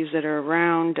agencies that are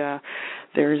around.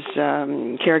 There's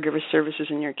caregiver services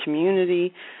in your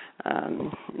community.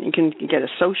 You can get a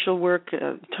social work,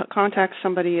 contact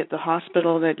somebody at the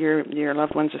hospital that your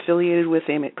loved one's affiliated with.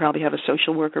 They may probably have a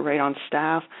social worker right on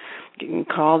staff. You can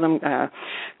call them,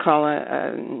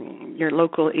 your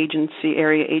local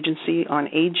area agency on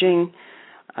aging,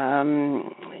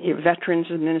 your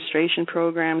Veterans Administration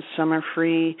programs. Some are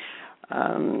free.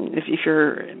 If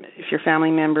your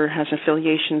family member has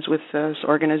affiliations with those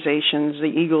organizations,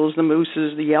 the Eagles, the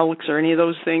Mooses, the Elks, or any of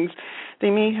those things, they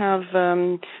may have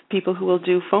people who will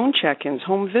do phone check-ins,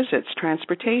 home visits,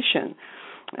 transportation.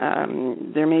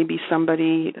 There may be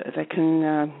somebody that can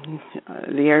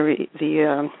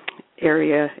the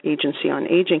area agency on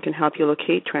aging can help you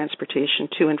locate transportation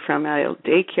to and from adult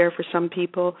daycare for some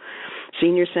people,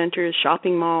 senior centers,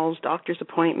 shopping malls, doctor's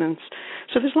appointments.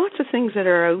 So there's lots of things that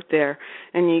are out there,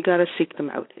 and you got to seek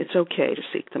them out. It's okay to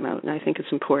seek them out, and I think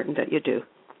it's important that you do.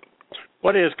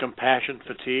 What is compassion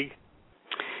fatigue?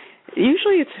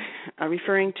 Usually it's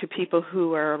referring to people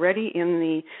who are already in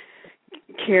the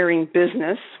caring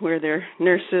business, where they're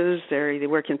nurses, they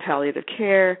work in palliative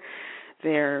care,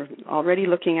 they're already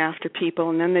looking after people,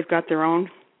 and then they've got their own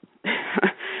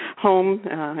home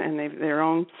and they've their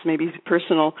own maybe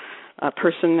personal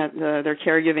person that they're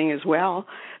caregiving as well.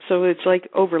 So it's like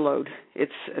overload.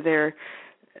 You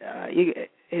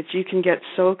can get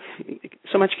so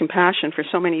much compassion for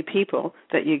so many people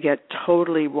that you get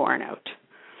totally worn out.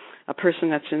 A person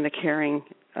that's in the caring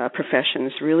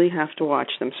professions really have to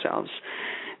watch themselves.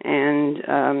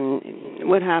 And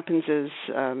what happens is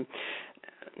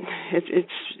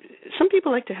it's some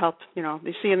people like to help.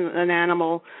 They see an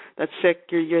animal that's sick,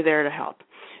 you're there to help.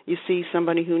 You see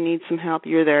somebody who needs some help,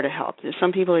 you're there to help.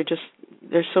 Some people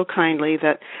they're so kindly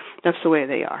that that's the way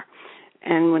they are.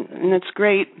 And it's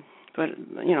great, but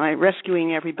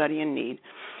rescuing everybody in need.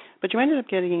 But you end up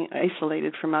getting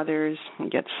isolated from others. You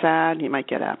get sad. You might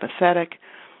get apathetic.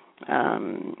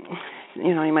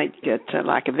 You might get a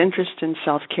lack of interest in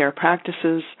self-care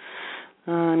practices.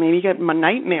 Maybe you get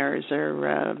nightmares or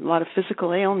a lot of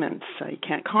physical ailments. You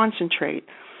can't concentrate.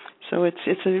 So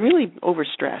it's a really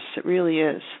overstress. It really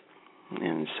is.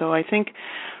 And so I think,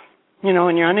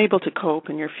 when you're unable to cope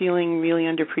and you're feeling really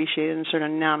underappreciated and sort of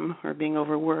numb or being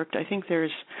overworked, I think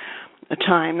there's a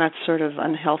time that's sort of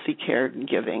unhealthy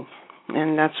caregiving.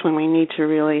 And that's when we need to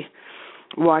really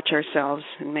watch ourselves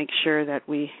and make sure that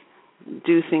we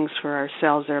do things for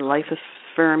ourselves that are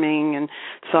life-affirming and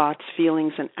thoughts,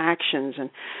 feelings, and actions,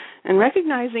 and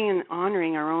recognizing and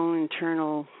honoring our own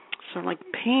internal sort of like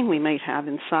pain we might have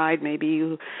inside.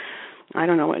 Maybe I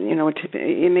don't know what,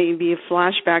 it may be a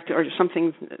flashback to, or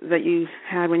something that you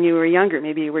had when you were younger.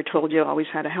 Maybe you were told you always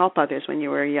had to help others when you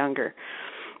were younger.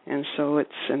 And so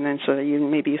so that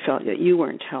you felt that you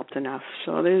weren't helped enough.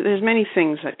 So there's many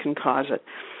things that can cause it.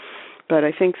 But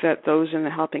I think that those in the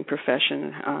helping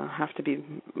profession have to be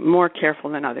more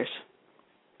careful than others.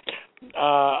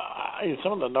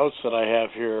 Some of the notes that I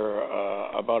have here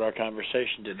about our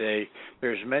conversation today,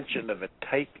 there's mention of a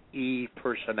type E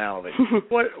personality.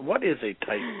 What is a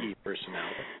type E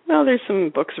personality? Well, there's some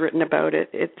books written about it.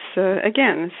 It's,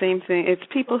 again, the same thing. It's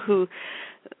people who,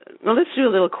 let's do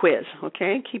a little quiz,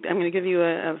 okay? I'm going to give you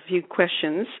a few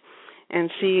questions and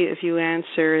see if you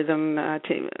answer them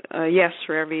yes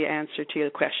for every answer to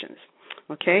your questions.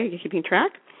 Okay, you keeping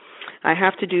track? I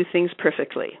have to do things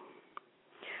perfectly.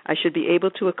 I should be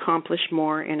able to accomplish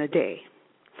more in a day.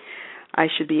 I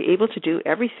should be able to do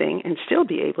everything and still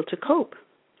be able to cope.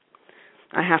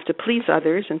 I have to please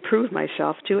others and prove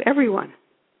myself to everyone.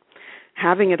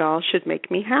 Having it all should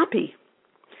make me happy.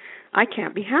 I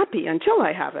can't be happy until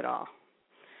I have it all.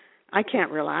 I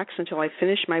can't relax until I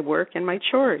finish my work and my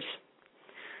chores.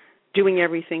 Doing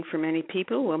everything for many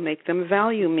people will make them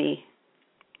value me.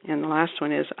 And the last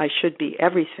one is, I should be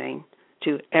everything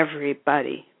to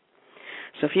everybody.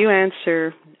 So if you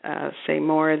answer, say,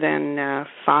 more than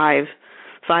five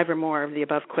or more of the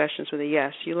above questions with a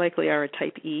yes, you likely are a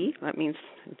type E. That means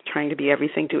trying to be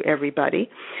everything to everybody.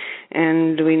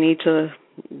 And we need to,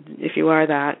 if you are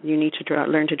that, you need to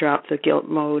learn to drop the guilt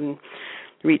mode and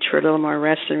reach for a little more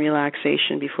rest and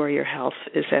relaxation before your health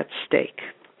is at stake.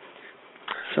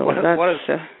 So what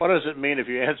does it mean if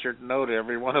you answered no to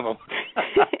every one of them?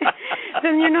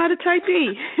 Then you're not a type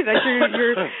E.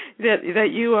 That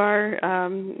you are,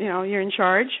 you're in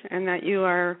charge, and that you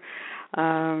are,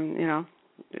 I'm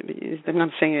not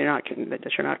saying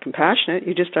that you're not compassionate.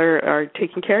 You just are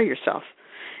taking care of yourself,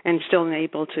 and still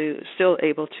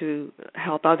able to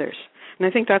help others. And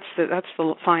I think that's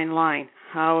the fine line.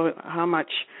 How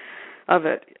much of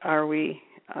it are we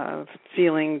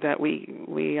feeling that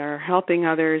we are helping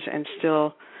others and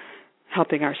still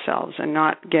helping ourselves, and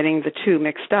not getting the two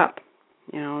mixed up?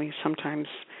 Sometimes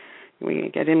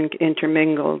we get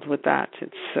intermingled with that.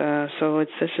 It's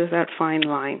just that fine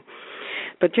line.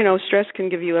 But stress can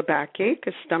give you a backache,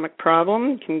 a stomach problem.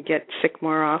 You can get sick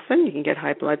more often. You can get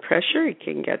high blood pressure. You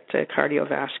can get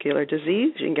cardiovascular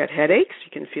disease. You can get headaches.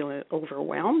 You can feel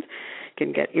overwhelmed. You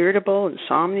can get irritable,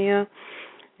 insomnia,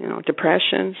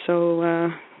 depression.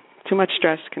 So too much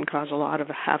stress can cause a lot of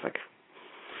havoc.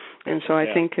 And so I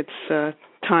think it's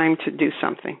time to do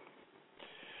something.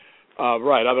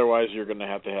 Right. Otherwise, you're going to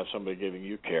have somebody giving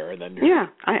you care, and then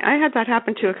I had that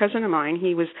happen to a cousin of mine.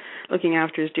 He was looking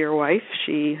after his dear wife.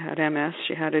 She had MS.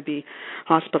 She had to be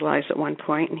hospitalized at one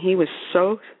point, and he was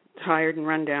so tired and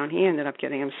run down. He ended up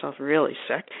getting himself really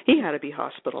sick. He had to be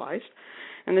hospitalized,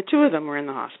 and the two of them were in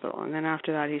the hospital. And then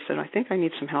after that, he said, "I think I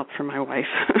need some help for my wife."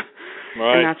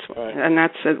 Right. And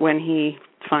that's when he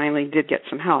finally did get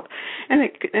some help. And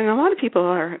a lot of people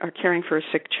are caring for a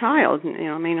sick child.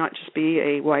 It may not just be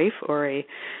a wife or a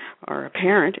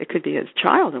parent. It could be a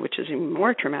child, which is even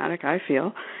more traumatic, I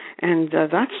feel. And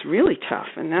that's really tough.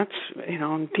 And that's,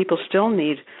 and people still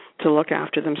need to look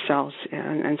after themselves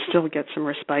and still get some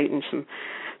respite and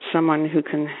someone who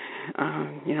can,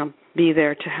 be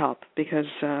there to help, because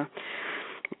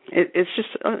it's just,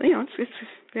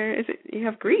 you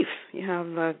have grief. You have,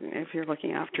 if you're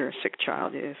looking after a sick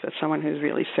child, if it's someone who's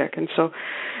really sick. And so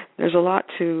there's a lot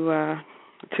to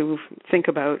think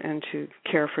about and to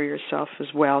care for yourself as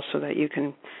well, so that you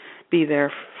can be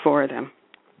there for them.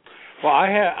 Well,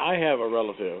 I have a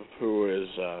relative who is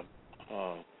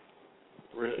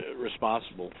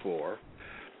responsible for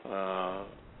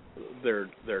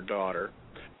their daughter,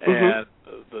 and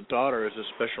the daughter is a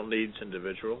special needs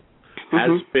individual.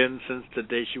 Has been since the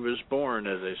day she was born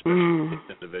as a special needs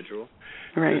individual.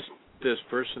 Right. This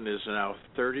person is now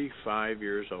 35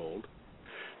 years old,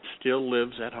 still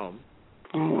lives at home.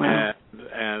 Oh, wow.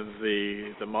 And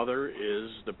the mother is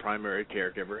the primary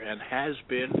caregiver and has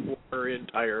been for her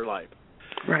entire life.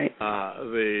 Right.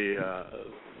 The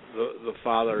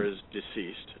father is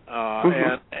deceased.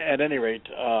 And at any rate,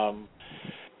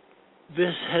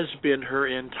 this has been her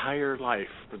entire life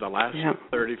for the last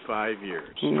 35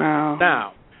 years. Wow.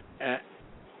 Now,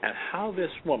 and how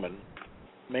this woman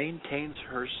maintains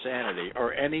her sanity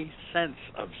or any sense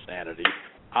of sanity,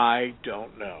 I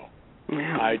don't know.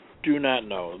 Yeah. I do not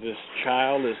know. This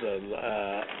child is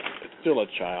still a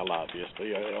child,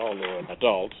 obviously, although an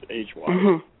adult,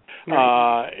 age-wise.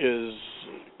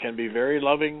 Can be very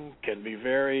loving, can be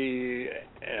very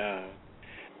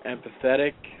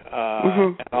empathetic,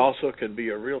 and also can be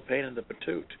a real pain in the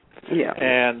patoot. Yeah.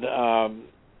 And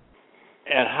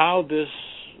how this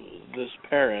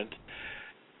parent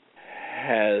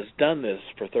has done this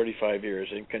for 35 years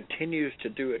and continues to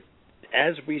do it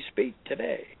as we speak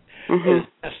today is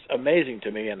just amazing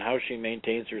to me, and how she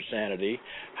maintains her sanity,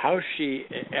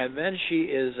 and then she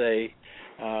is a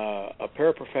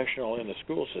paraprofessional in the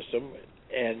school system,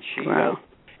 and she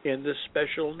in the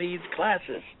special needs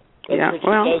classes. That's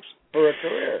what she does for a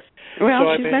career.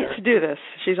 Well, she's meant to do this.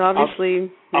 She's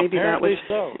obviously apparently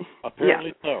so.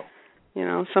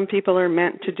 Some people are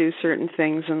meant to do certain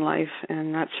things in life,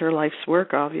 and that's her life's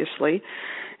work, obviously.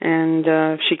 And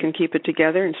if she can keep it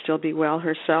together and still be well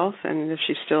herself, and if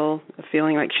she's still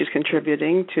feeling like she's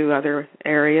contributing to other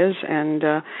areas, and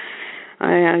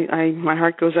my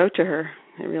heart goes out to her.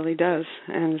 It really does,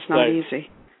 and it's not easy.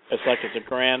 It's like it's a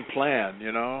grand plan,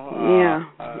 you know.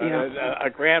 A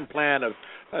grand plan of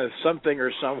something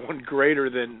or someone greater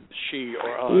than she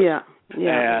or us.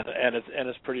 Yeah. And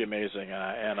it's pretty amazing.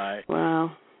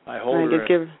 Wow. I hold her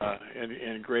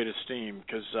in great esteem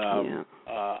because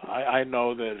I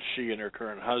know that she and her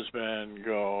current husband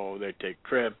they take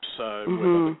trips with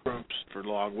other groups for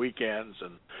long weekends,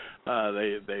 and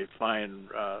they find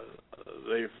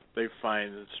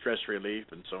stress relief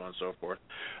and so on and so forth,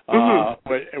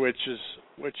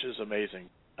 which is amazing.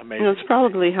 Amazing. It's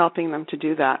probably helping them to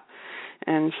do that.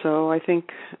 And so I think,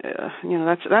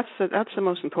 that's the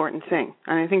most important thing.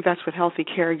 And I think that's what healthy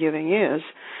caregiving is.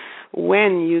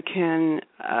 When you can,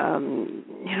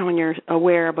 when you're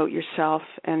aware about yourself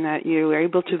and that you are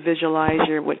able to visualize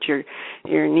what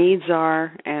your needs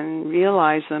are and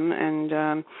realize them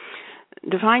and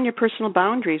define your personal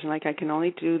boundaries. Like, I can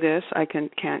only do this, I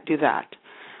can't do that.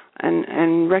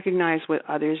 And recognize what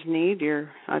others need,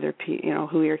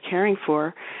 who you're caring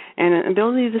for, and an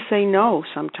ability to say no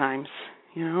sometimes,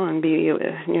 and be,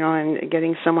 and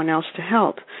getting someone else to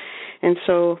help. And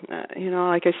so,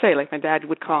 like I say, like my dad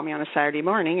would call me on a Saturday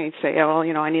morning, and he'd say,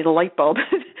 I need a light bulb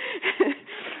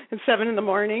at 7 a.m,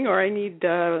 or I need,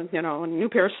 a new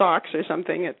pair of socks or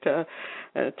something at 6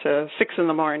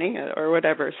 a.m, or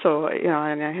whatever. So,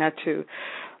 and I had to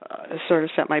sort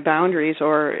of set my boundaries,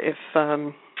 or if,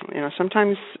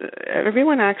 sometimes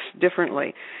everyone acts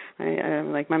differently.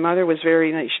 Like my mother was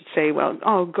very nice. She'd say,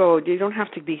 go. You don't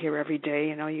have to be here every day.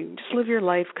 You just live your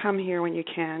life. Come here when you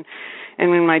can.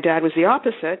 And when my dad was the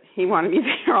opposite, he wanted me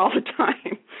there all the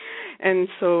time. And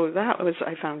so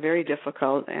I found very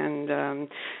difficult, and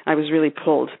I was really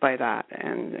pulled by that,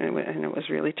 and it was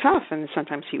really tough, and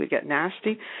sometimes he would get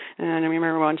nasty. And I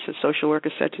remember once a social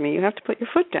worker said to me, you have to put your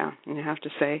foot down, and you have to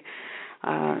say,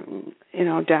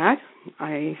 Dad,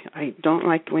 I don't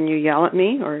like when you yell at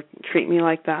me or treat me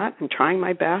like that. I'm trying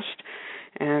my best.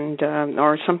 And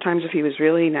or sometimes if he was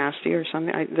really nasty or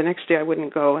something, the next day I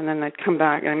wouldn't go, and then I'd come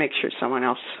back and I'd make sure someone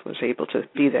else was able to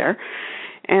be there.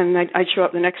 And I'd show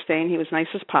up the next day, and he was nice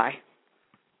as pie.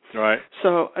 Right.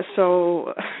 So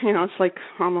it's like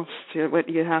almost what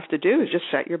you have to do is just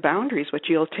set your boundaries, what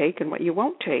you'll take and what you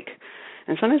won't take.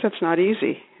 And sometimes that's not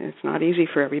easy. It's not easy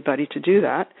for everybody to do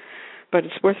that, but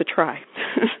it's worth a try.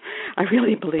 I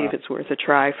really believe it's worth a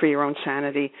try for your own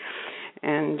sanity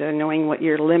and knowing what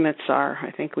your limits are.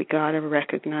 I think we got to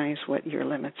recognize what your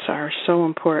limits are. So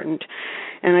important.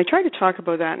 And I try to talk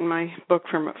about that in my book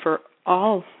for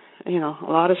all, a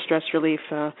lot of stress relief.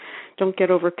 Don't get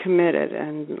overcommitted,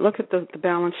 and look at the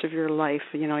balance of your life,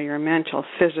 your mental,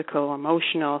 physical,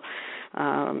 emotional,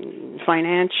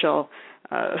 financial,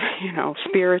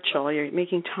 spiritual. You're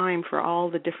making time for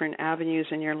all the different avenues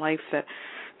in your life that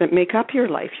make up your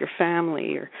life, your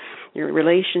family, your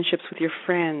relationships with your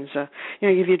friends.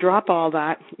 If you drop all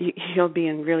that, you'll be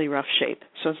in really rough shape.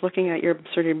 So it's looking at your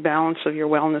sort of balance of your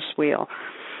wellness wheel,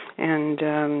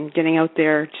 and getting out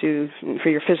there for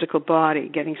your physical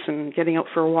body, getting out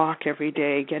for a walk every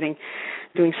day,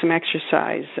 doing some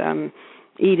exercise,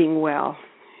 eating well,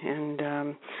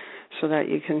 and so that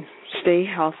you can stay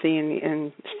healthy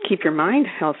and keep your mind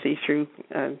healthy through,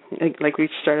 like we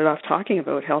started off talking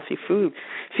about, healthy food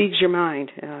feeds your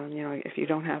mind. If you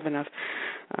don't have enough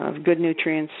good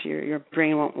nutrients, your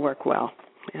brain won't work well.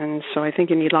 And so I think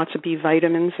you need lots of B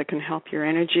vitamins that can help your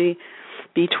energy.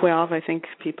 B12, I think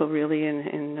people really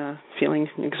in feeling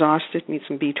exhausted need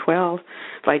some B12,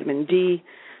 vitamin D,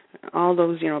 all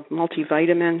those,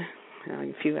 multivitamin,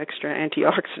 a few extra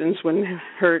antioxidants wouldn't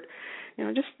hurt.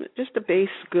 Just a base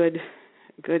good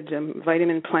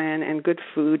vitamin plan and good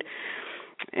food,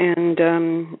 and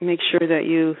make sure that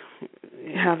you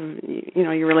have,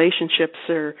 your relationships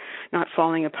are not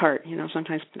falling apart.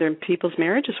 Sometimes people's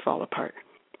marriages fall apart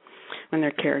when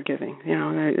they're caregiving.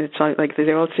 It's like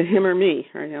it's him or me,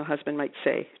 or husband might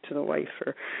say to the wife,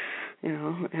 or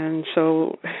and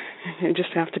so you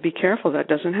just have to be careful that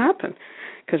doesn't happen,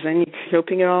 because then you're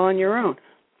coping it all on your own.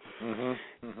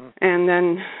 Mm-hmm. Mm-hmm. And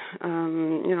then,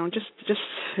 just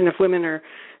if women are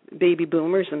baby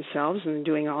boomers themselves and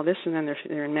doing all this, and then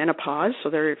they're in menopause, so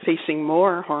they're facing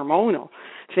more hormonal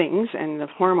things, and the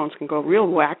hormones can go real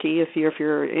wacky if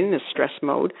you're in this stress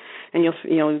mode, and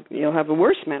you'll have a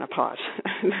worse menopause.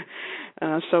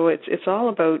 So it's all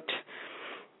about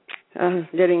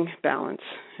getting balance,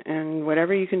 and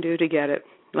whatever you can do to get it.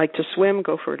 Like to swim,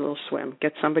 go for a little swim.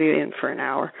 Get somebody in for an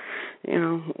hour.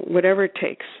 Whatever it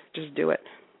takes, just do it.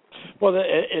 Well,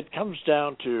 it comes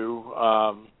down to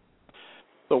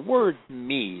the word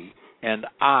me and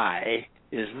I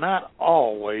is not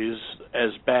always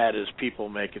as bad as people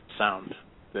make it sound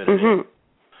that it is.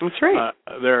 That's right.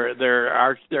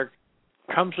 There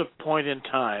comes a point in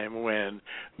time when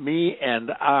me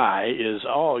and I is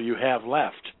all you have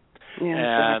left.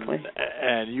 Yeah, exactly.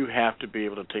 And you have to be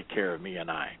able to take care of me and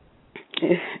I.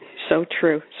 So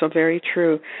true. So very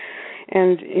true.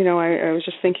 And, I was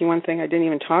just thinking one thing I didn't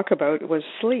even talk about was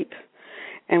sleep.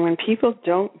 And when people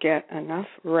don't get enough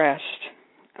rest,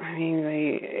 I mean,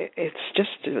 it's just,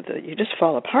 you just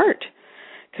fall apart,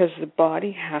 because the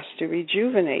body has to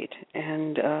rejuvenate,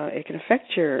 and it can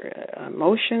affect your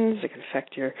emotions. It can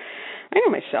affect I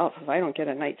know myself, if I don't get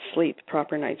a night's sleep,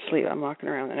 proper night's sleep, I'm walking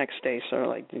around the next day sort of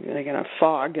like I get a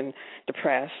fog and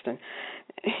depressed. And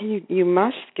you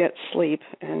must get sleep,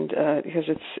 and because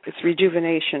it's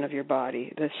rejuvenation of your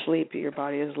body. The sleep, your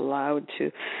body is allowed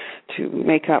to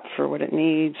make up for what it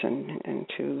needs, and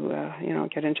to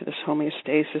get into this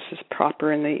homeostasis is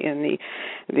proper in the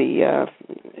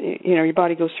your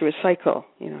body goes through a cycle,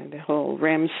 the whole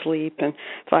REM sleep and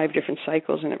 5 different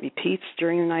cycles, and it repeats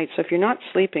during the night. So if you're not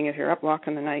sleeping, if you're up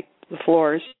walking the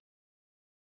floors,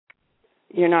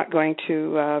 you're not going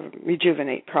to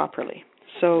rejuvenate properly.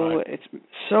 So right. It's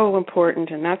so important,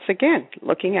 and that's, again,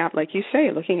 looking after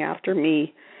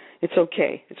me. It's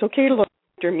okay. It's okay to look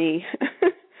after me.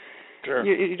 Sure.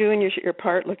 You're doing your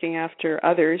part looking after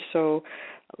others, so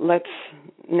let's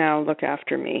now look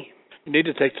after me. You need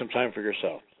to take some time for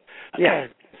yourself. Yeah.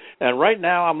 And right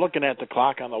now I'm looking at the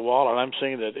clock on the wall, and I'm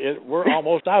seeing that we're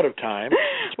almost out of time.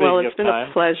 Well, it's been a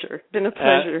pleasure.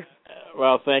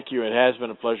 Well, thank you. It has been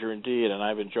a pleasure indeed, and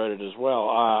I've enjoyed it as well.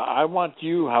 I want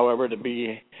you, however, to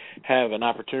have an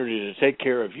opportunity to take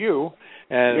care of you,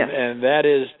 and that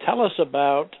is, tell us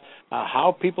about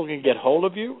how people can get hold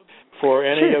of you for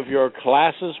any of your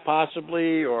classes,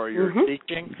 possibly, or your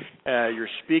teaching, your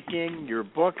speaking, your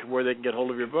book, where they can get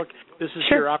hold of your book. This is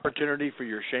your opportunity for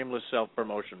your shameless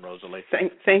self-promotion, Rosalie.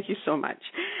 Thank you so much.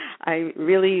 I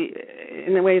really,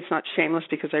 in a way, it's not shameless,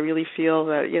 because I really feel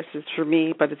that, yes, it's for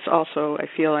me, but it's also, I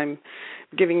feel I'm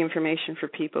giving information for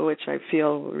people, which I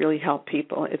feel will really help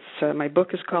people. It's my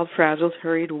book is called Frazzled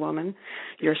Hurried Woman,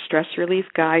 Your Stress Relief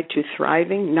Guide to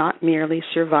Thriving, Not Merely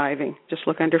Surviving. Just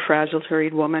look under Frazzled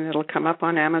Hurried Woman. It'll come up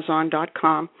on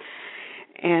Amazon.com.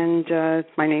 And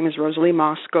my name is Rosalie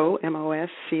Moscoe,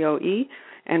 Moscoe,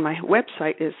 and my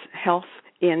website is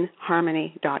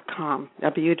healthinharmony.com,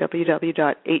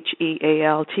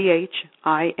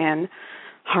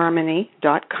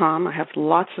 www.healthinharmony.com. I have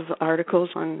lots of articles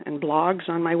and blogs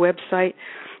on my website.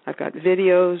 I've got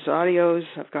videos, audios.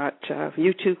 I've got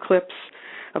YouTube clips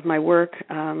of my work.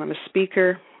 I'm a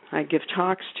speaker. I give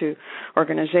talks to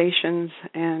organizations,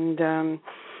 and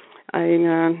I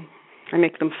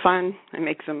make them fun. I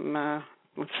make them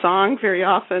with song very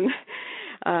often.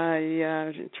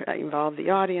 I involve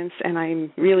the audience, and I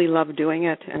really love doing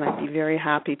it, and I'd be very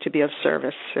happy to be of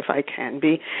service if I can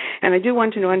be. And I do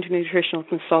want to know into nutritional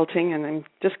consulting, and I'm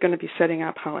just going to be setting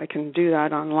up how I can do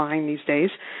that online these days.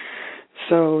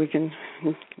 So we can,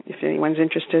 if anyone's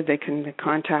interested, they can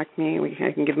contact me.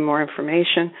 I can give them more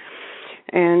information.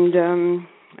 And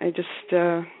I just,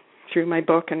 through my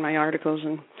book and my articles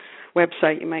and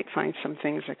website, you might find some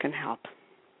things that can help.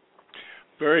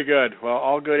 Very good. Well,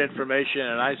 all good information,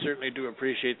 and I certainly do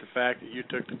appreciate the fact that you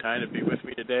took the time to be with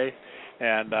me today.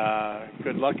 And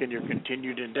good luck in your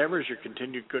continued endeavors, your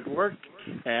continued good work,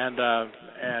 and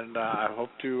I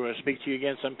hope to speak to you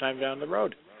again sometime down the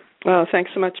road. Well,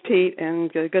 thanks so much, Pete,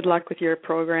 and good luck with your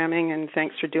programming, and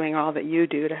thanks for doing all that you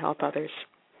do to help others.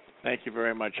 Thank you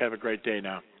very much. Have a great day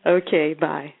now. Okay,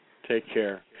 bye. Take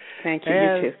care. Thank you,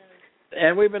 you too.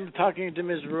 And we've been talking to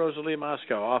Ms. Rosalie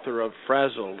Moscoe, author of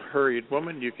Frazzled Hurried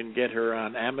Woman. You can get her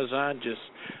on Amazon. Just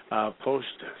post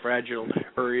Frazzled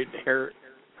Hurried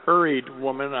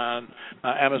Woman on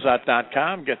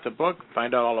Amazon.com. Get the book.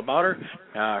 Find out all about her.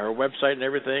 Her website and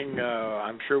everything,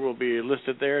 I'm sure will be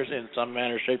listed there in some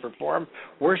manner, shape, or form.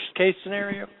 Worst case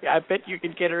scenario, I bet you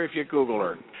can get her if you Google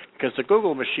her, because the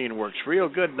Google machine works real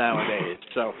good nowadays.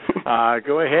 So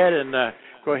go ahead and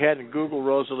Google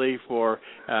Rosalie for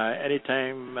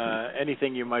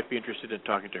anything you might be interested in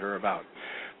talking to her about.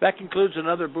 That concludes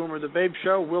another Boomer the Babe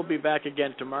Show. We'll be back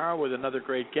again tomorrow with another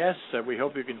great guest. We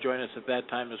hope you can join us at that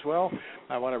time as well.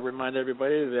 I want to remind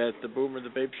everybody that the Boomer the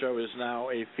Babe Show is now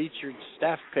a featured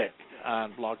staff pick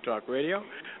on Blog Talk Radio,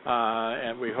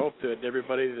 and we hope that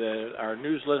everybody, that our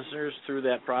news listeners through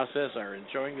that process, is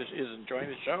enjoying the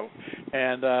show,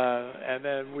 and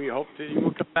then we hope that you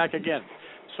will come back again.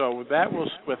 So with that, we'll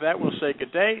say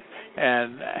good day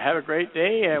and have a great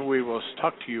day, and we will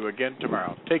talk to you again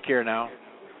tomorrow. Take care now.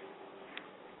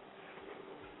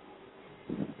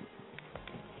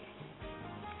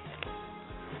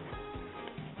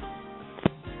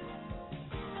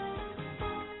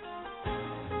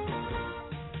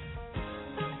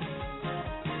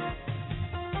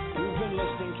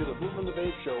 the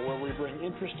Babe Show, where we bring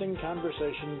interesting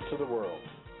conversation to the world.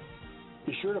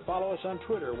 Be sure to follow us on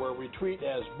Twitter, where we tweet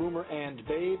as Boomer and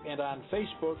Babe, and on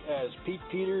Facebook as Pete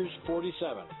Peters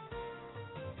 47.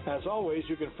 As always,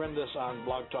 you can friend us on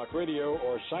Blog Talk Radio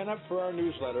or sign up for our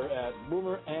newsletter at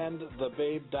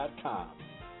boomerandthebabe.com.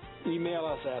 Email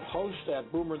us at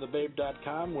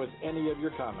host@boomerandthebabe.com with any of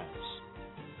your comments.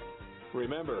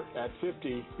 Remember, at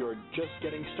 50, you're just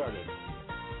getting started.